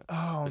restaurant.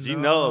 Oh, but you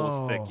know it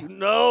was thick. You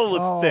know it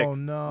was thick. Oh,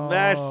 no.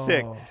 Mad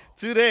thick.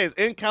 2 days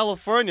in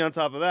California on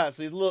top of that.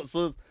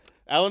 So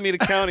Alameda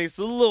County, it's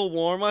a little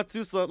warm. Not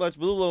too so much,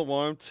 but a little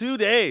warm. 2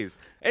 days.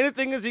 And the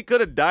thing is, he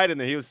could have died in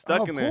there. He was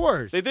stuck in there. Of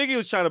course. They think he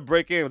was trying to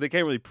break in, but they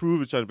can't really prove he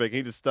was trying to break in.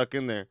 He just stuck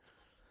in there.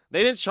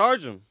 They didn't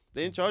charge him.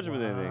 They didn't charge him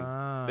with anything.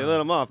 They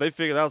let him off. They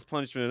figured that was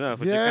punishment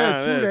enough. Which 2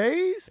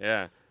 days?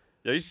 Yeah.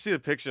 Yeah, you should see the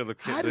picture of the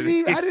kid. I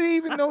didn't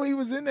even know he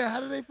was in there. How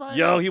did they find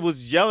out? He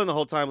was yelling the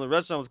whole time. The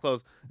restaurant was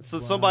closed. So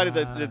somebody,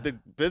 the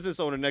business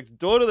owner next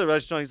door to the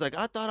restaurant, he's like,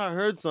 I thought I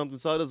heard something,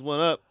 so I just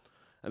went up.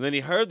 And then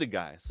he heard the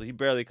guy, so he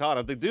barely caught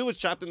him. If the dude was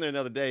trapped in there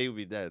another day, he would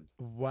be dead.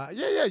 Wow.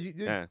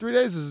 Yeah. 3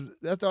 days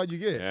that's all you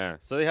get. Yeah.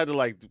 So they had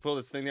to pull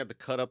this thing. They had to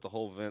cut up the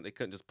whole vent. They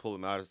couldn't just pull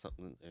him out or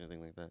something,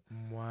 anything like that.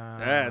 Wow.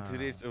 Yeah, 2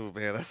 days. Oh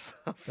man,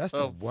 that's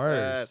the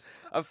worst.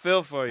 Bad. I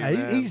feel for you,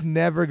 man. He's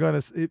never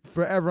gonna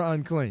forever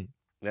unclean.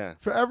 Yeah.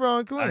 Forever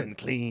unclean.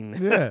 Unclean.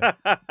 Yeah.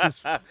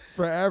 Just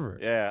forever.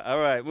 Yeah. All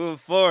right. Moving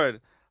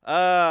forward.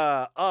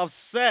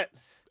 Offset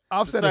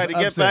decided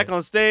to get back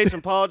on stage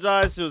and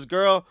apologize to his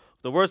girl.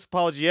 The worst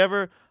apology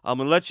ever. I'm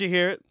going to let you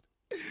hear it.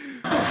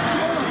 I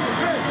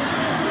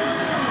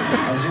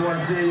just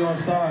want to tell you I'm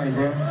sorry,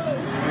 bro.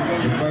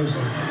 In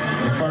person,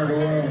 in front of the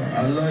world,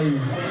 I love you.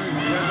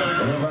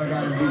 Whatever I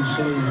got to do to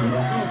show you,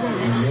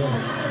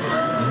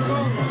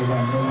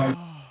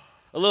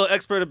 A little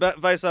expert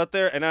advice out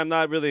there, and I'm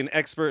not really an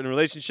expert in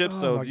relationships,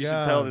 so you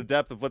should tell the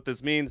depth of what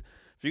this means.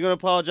 If you're going to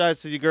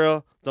apologize to your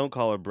girl, don't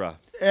call her bruh.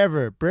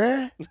 Ever,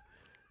 bruh.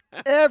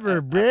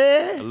 Ever,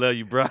 bruh. I love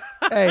you, bruh.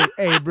 hey,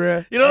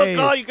 bruh. You don't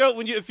call your girl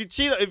if you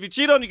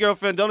cheat on your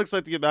girlfriend. Don't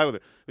expect to get back with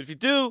her. But if you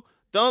do,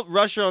 don't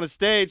rush her on the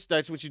stage.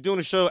 That's when she's doing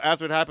a show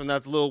after it happened.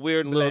 That's a little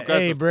weird and a little Like,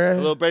 aggressive. hey, bruh. A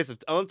little abrasive.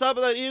 On top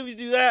of that, even if you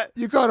do that,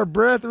 You called her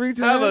bruh 3 times?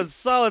 have a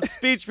solid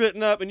speech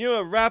written up, and you're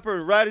a rapper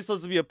and writer,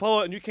 supposed to be a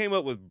poet, and you came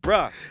up with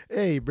bruh.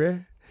 Hey,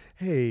 bruh.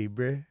 Hey,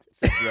 bruh.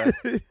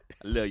 Bruh.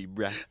 I love you,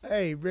 bruh.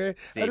 Hey, bruh.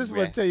 Say, I just bruh.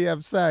 want to tell you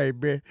I'm sorry,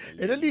 bruh.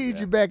 And I need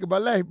you back in my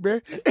life,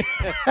 bruh.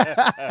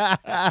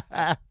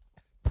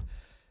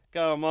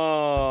 Come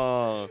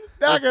on.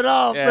 Knock it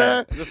off,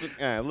 Yeah, bruh. just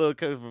a little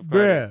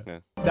Bruh. yeah.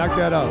 Knock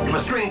that off. If a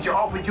stranger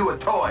offered you a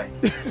toy,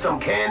 some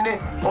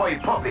candy, or a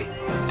puppy,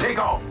 take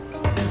off.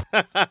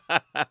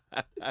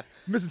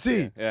 Mr.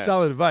 T, Yeah.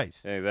 solid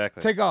advice. Yeah,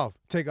 exactly. Take off.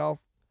 Take off.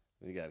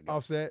 You gotta go.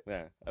 Offset.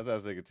 Yeah, that's what I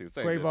was thinking too.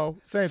 Same Quavo.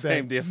 Same thing.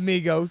 Same diff.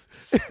 Migos.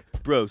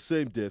 Bro,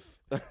 same diff.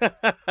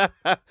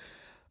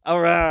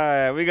 All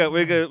right, we got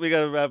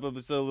to wrap up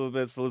the show a little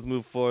bit, so let's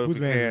move forward. Whose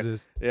if we man's can.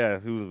 is this? Yeah,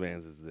 whose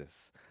man's is this?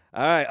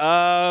 All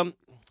right,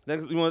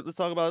 next let's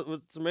talk about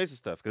some racist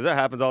stuff because that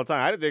happens all the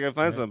time. I didn't think I'd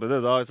find something, but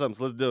there's always something.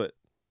 So let's do it.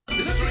 Look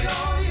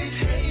at all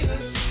these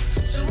haters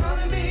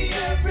surrounding me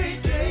every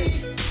day.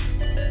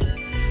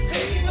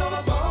 Hating on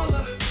a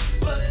baller,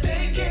 but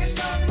they can't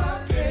stop my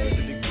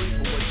pain.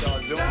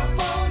 Stop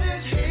all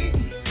this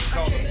hating. I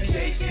can't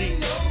take it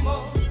no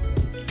more.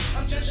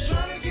 I'm just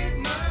trying to get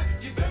mine.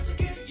 You better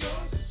get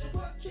yours. So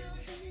what you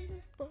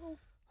hating for?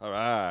 All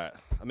right,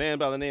 a man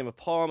by the name of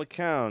Paul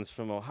McCown's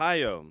from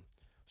Ohio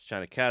was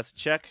trying to cash a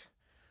check.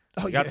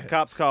 Oh, Got yeah. the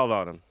cops called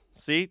on him.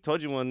 See,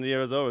 told you when the year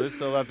was over. There's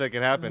still a lot that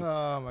can happen.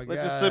 Oh, my God.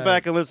 Let's just sit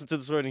back and listen to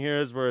the story and hear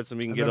his words, so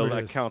we can get Remember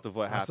a this. account of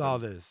what I happened. saw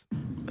this.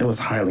 It was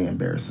highly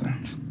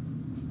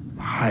embarrassing.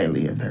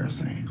 Highly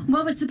embarrassing.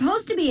 What was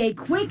supposed to be a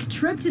quick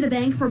trip to the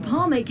bank for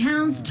Paul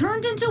McCown's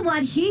turned into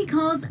what he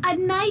calls a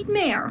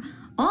nightmare,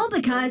 all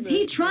because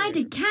he tried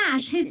to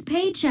cash his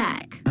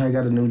paycheck. I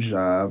got a new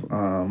job.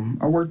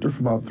 I worked there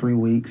for about 3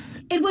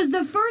 weeks. It was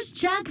the first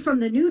check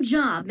from the new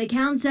job.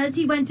 McCown says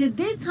he went to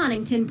this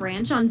Huntington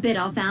branch on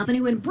Biddulph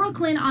Avenue in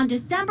Brooklyn on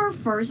December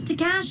 1st to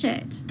cash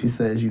it. She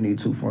says you need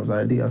 2 forms of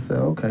ID. I said,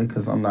 okay,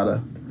 because I'm not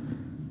a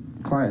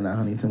client at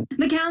Huntington.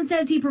 McCown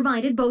says he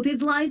provided both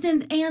his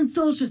license and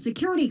social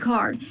security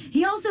card.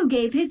 He also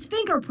gave his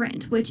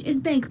fingerprint, which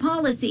is bank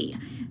policy.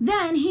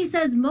 Then he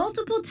says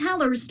multiple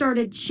tellers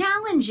started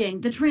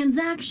challenging the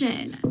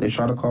transaction. They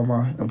tried to call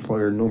my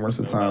employer numerous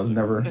of times. He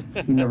never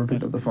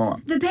picked up the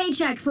phone. The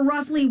paycheck for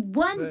roughly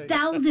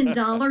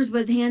 $1,000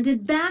 was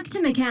handed back to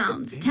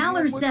McCown's.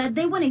 Tellers said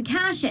they wouldn't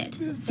cash it,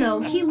 so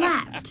he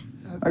left.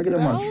 I get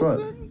in my truck,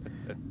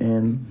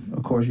 and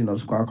of course, the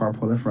squad car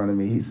pulled in front of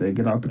me. He said,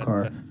 get out the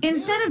car.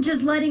 Instead of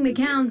just letting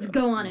McCown's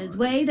go on his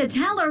way, the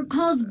teller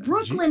calls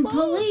Brooklyn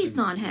police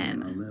on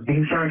him.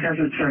 He's trying to cash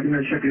a check, and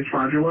the check is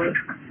fraudulent.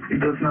 It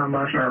does not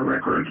match our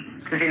records.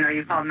 Does he know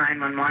you called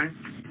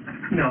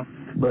 911? No.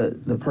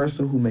 But the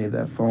person who made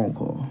that phone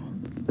call,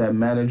 that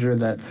manager,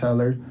 that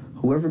teller,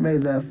 whoever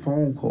made that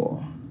phone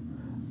call,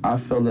 I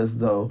feel as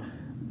though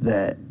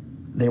that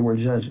they were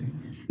judging.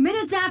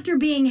 Minutes after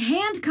being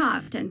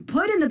handcuffed and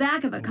put in the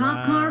back of a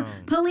cop car,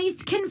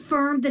 police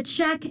confirmed the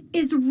check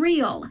is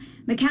real.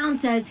 McCown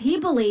says he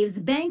believes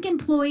bank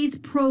employees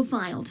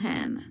profiled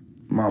him.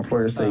 My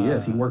employer said,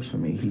 yes, he works for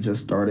me. He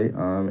just started,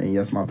 and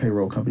yes, my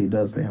payroll company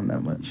does pay him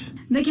that much.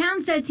 McCown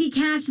says he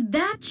cashed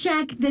that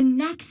check the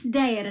next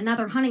day at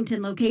another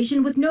Huntington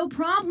location with no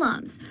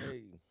problems.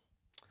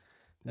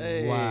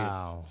 Hey.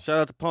 Wow. Shout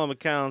out to Paul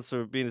McCown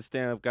for being a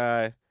stand-up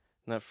guy,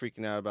 not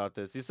freaking out about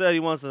this. He said he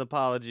wants an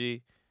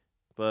apology,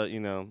 but he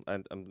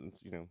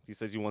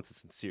says he wants a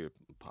sincere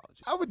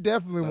apology. I would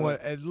definitely want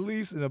at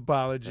least an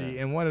apology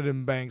in one of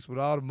them banks with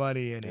all the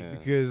money in it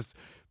because,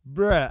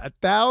 bruh,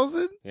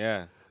 1,000?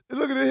 Yeah. And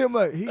looking at him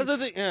like that's the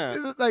thing. Yeah.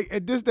 It's like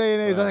at this day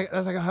and age,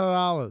 that's like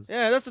 $100.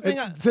 Yeah, that's the thing.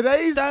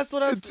 Today's that's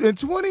what I in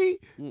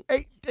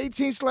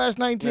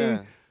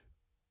 2018/19.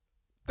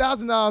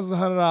 $1,000 is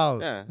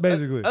 $100. Yeah,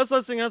 basically. That's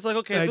the thing. That's like,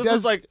 okay, Like, if this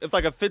was like if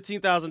like a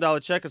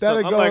 $15,000 check or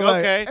That'd something, I'm go like,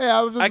 okay, hey, I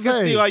was just I can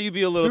saying, see why you'd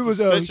be a little it was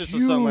suspicious a or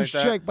something like huge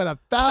that. check, but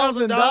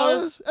 $1,000?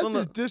 That's from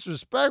just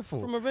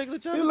disrespectful. From a regular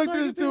job. He looked at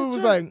this dude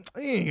was like,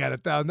 he ain't got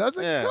 $1,000. I was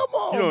like, come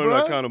on, you don't bro. earn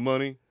that kind of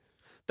money.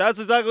 That's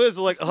exactly it.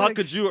 So like, how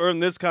could you earn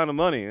this kind of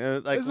money?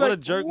 Like, It's what like,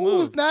 a jerk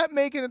who's move. not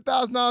making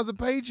 $1,000 a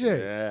paycheck?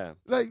 Yeah.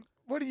 Like,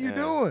 what are you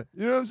doing?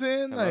 You know what I'm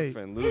saying? And Like, my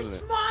friend losing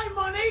it. My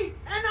money,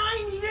 and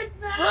I need it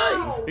now.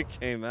 Right. It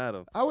came at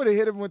him. I would have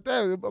hit him with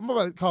that. I'm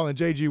about calling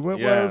JG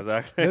Wentworth. Yeah,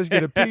 exactly. Let's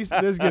get a piece.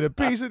 Let's get a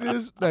piece of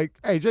this. Like,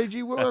 hey,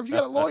 JG Wentworth, you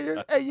got a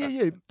lawyer? Hey,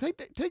 yeah.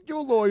 Take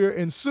your lawyer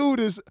and sue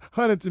this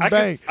Huntington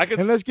Bank,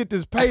 and let's get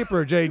this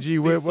paper, JG See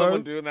someone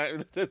Wentworth. doing that.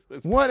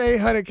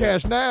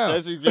 1-800-CASH now.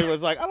 Jesse J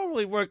was like, I don't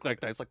really work like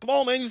that. It's like, come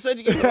on, man. You said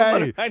you could get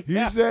money Hey, right you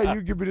now. said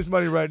you give me this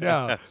money right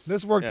now.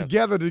 Let's work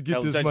together to get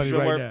Tell this Jesse money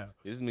right Wentworth, now.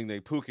 You just need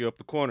to Pookie up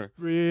the corner.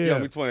 Yeah. He owe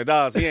me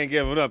 $20. He ain't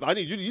giving up. I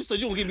need you. You said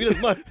you gonna give me this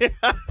money. You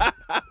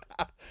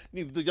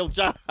need to do your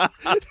job.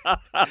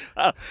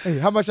 Hey,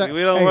 how much?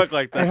 We don't work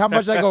like that. Hey, how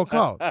much that gonna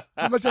cost?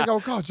 How much that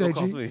gonna cost, Don't JG?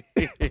 cost me.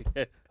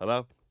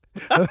 Hello.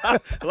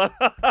 Hello.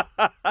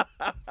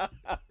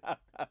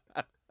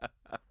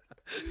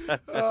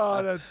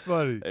 Oh, that's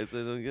funny. They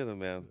don't get him,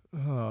 man.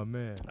 Oh,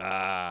 man.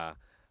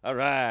 All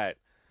right.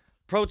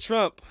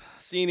 Pro-Trump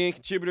CNN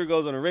contributor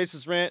goes on a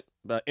racist rant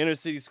about inner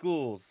city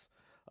schools.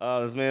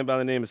 This man by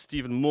the name of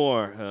Stephen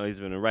Moore. He's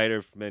been a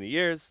writer for many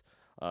years,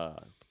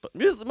 but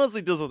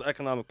mostly deals with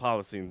economic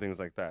policy and things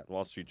like that.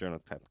 Wall Street Journal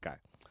type of guy.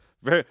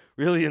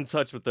 Really in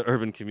touch with the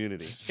urban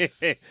community.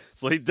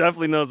 So he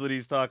definitely knows what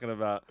he's talking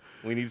about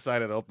when he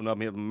decided to open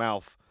up his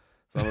mouth.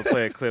 So I'm going to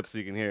play a clip so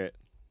you can hear it.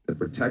 The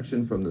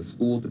protection from the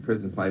school to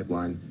prison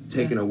pipeline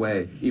taken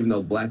away, even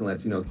though Black and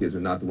Latino kids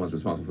are not the ones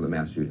responsible for the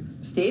mass shootings.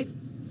 Steve?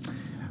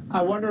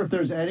 I wonder if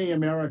there's any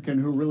American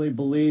who really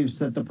believes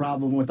that the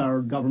problem with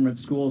our government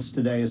schools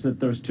today is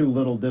that there's too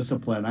little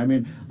discipline. I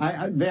mean,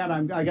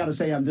 Van, I got to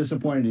say I'm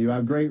disappointed in you. I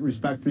have great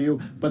respect for you.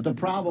 But the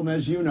problem,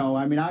 as you know,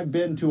 I mean, I've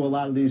been to a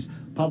lot of these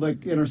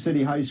public inner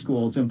city high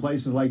schools in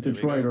places like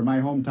Detroit or my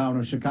hometown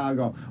of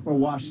Chicago or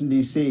Washington,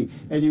 D.C.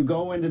 And you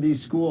go into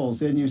these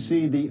schools and you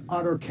see the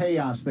utter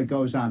chaos that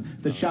goes on,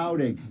 the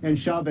shouting and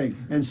shoving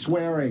and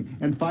swearing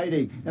and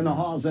fighting in the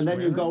halls. And then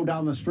you go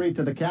down the street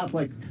to the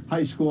Catholic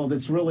high school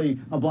that's really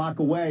a block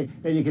away,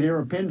 and you can hear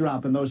a pin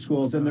drop in those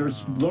schools, and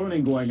there's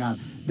learning going on.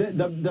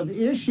 The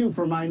issue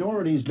for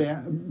minorities,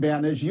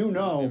 Van, as you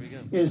know,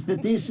 is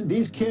that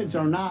these kids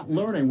are not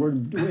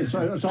learning.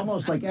 It's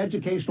almost like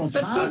educational.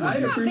 But Steve, what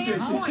about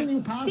Van's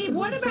point? Steve,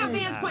 what about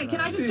Van's point?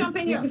 Can I just jump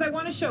in here because I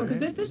want to show because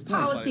this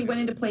policy went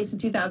into place in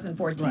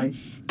 2014,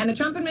 and the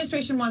Trump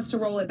administration wants to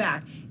roll it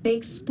back. They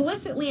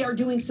explicitly are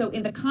doing so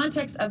in the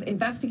context of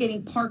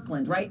investigating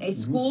Parkland, right, a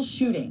school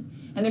shooting,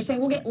 and they're saying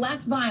we'll get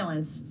less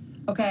violence.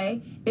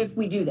 Okay, if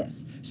we do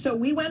this. So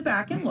we went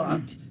back and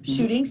looked,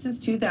 shootings since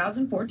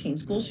 2014,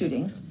 school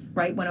shootings,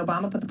 right, when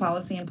Obama put the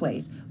policy in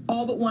place.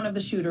 All but one of the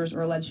shooters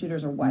or alleged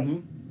shooters are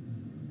white.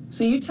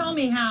 So you tell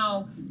me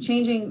how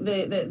changing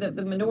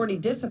the minority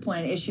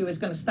discipline issue is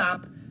going to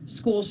stop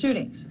school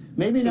shootings.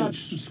 Maybe not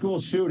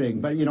school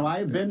shooting, but, you know,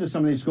 I've been to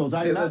some of these schools.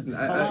 You've had your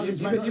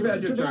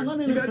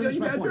turn.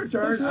 You've had your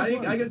turn.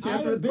 I get a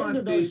chance to respond, Steve. I've been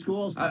to those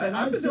schools, and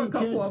I've seen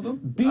kids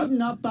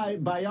beaten up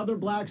by other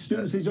black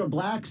students. These are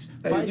blacks.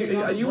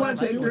 You want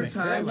to take your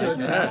time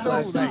to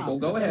ask people.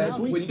 Go ahead.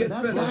 When you get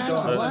finished,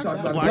 I want to talk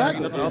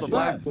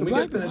about when we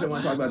get finished, I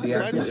want to talk about the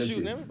actual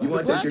issue. You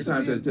want to take your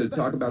time to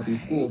talk about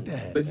these schools.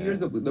 But here's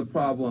the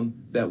problem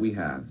that we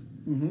have.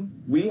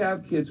 We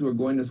have kids who are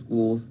going to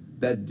schools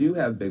that do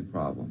have big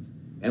problems.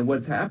 And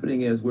what's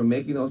happening is we're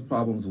making those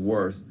problems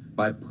worse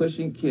by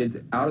pushing kids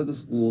out of the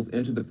schools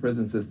into the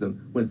prison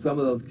system when some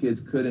of those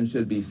kids could and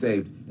should be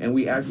saved. And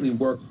we actually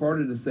work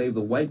harder to save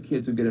the white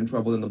kids who get in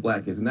trouble than the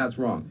black kids. And that's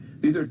wrong.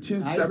 These are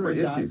two separate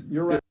issues.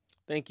 You're right.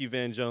 Thank you,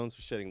 Van Jones,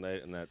 for shedding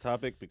light on that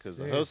topic because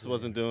the host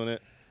wasn't doing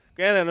it.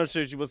 Granted, I'm not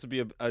sure she wants to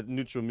be a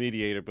neutral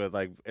mediator, but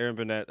like Aaron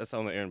Burnett, that's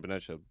on the Aaron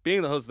Burnett show.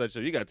 Being the host of that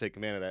show, you got to take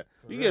command of that.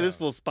 You get this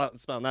full spout,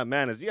 not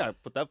manners. You got to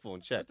put that fool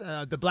in check.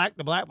 The blacks.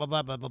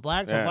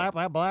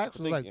 It's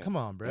like, come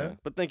on, bro. Yeah.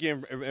 But thank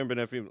you, Aaron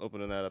Burnett, for even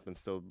opening that up and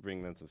still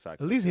bringing in some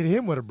facts. At least hit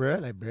him with a bruh.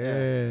 Like,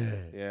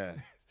 bruh. Yeah.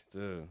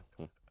 Dude.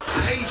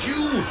 I hate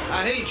you.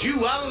 I hate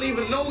you. I don't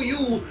even know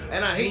you,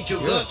 and I hate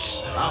your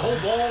guts. I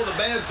hope all the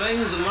bad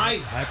things in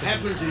life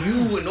happen to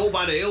you and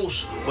nobody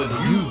else but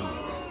you.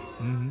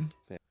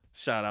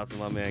 Shout out to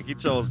my man.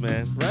 Get yours,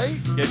 man. Right?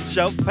 Get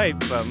your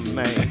paper,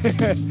 man.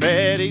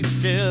 Ready,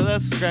 still a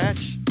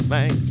scratch,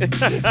 man.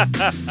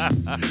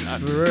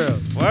 For real.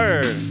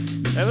 Word.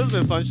 Hey, this has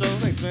been a fun show.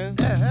 Thanks, man.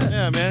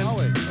 Yeah, man.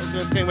 Always.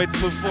 Can't wait to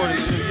move forward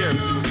into the new year and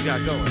see what we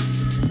got going.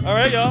 All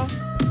right, y'all.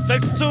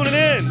 Thanks for tuning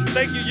in.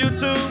 Thank you,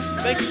 YouTube.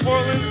 Thank you,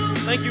 Portland.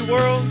 Thank you,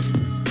 world.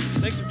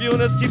 Thanks for viewing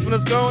us, keeping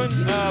us going.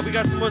 We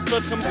got some more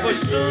stuff coming for you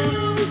soon.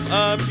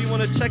 If you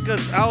want to check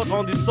us out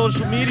on the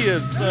social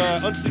medias,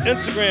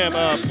 Instagram,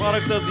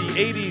 product of the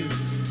 80's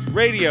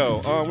radio.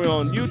 We're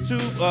on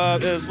YouTube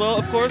as well,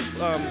 of course.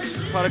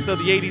 Product of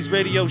the 80's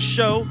radio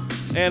show.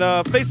 And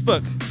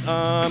Facebook,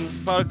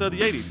 product of the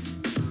 80's.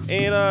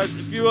 And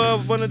if you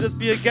want to just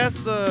be a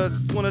guest,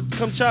 want to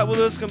come chat with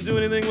us, come do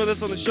anything with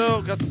us on the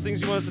show, got some things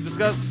you want us to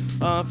discuss,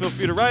 feel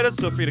free to write us,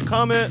 feel free to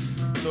comment.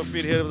 Feel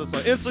free to hit us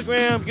on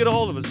Instagram. Get a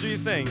hold of us. Do your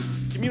thing.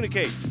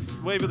 Communicate.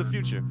 Wave of the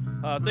future.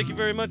 Thank you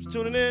very much for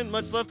tuning in.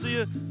 Much love to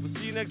you. We'll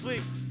see you next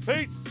week.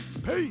 Peace.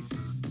 Peace.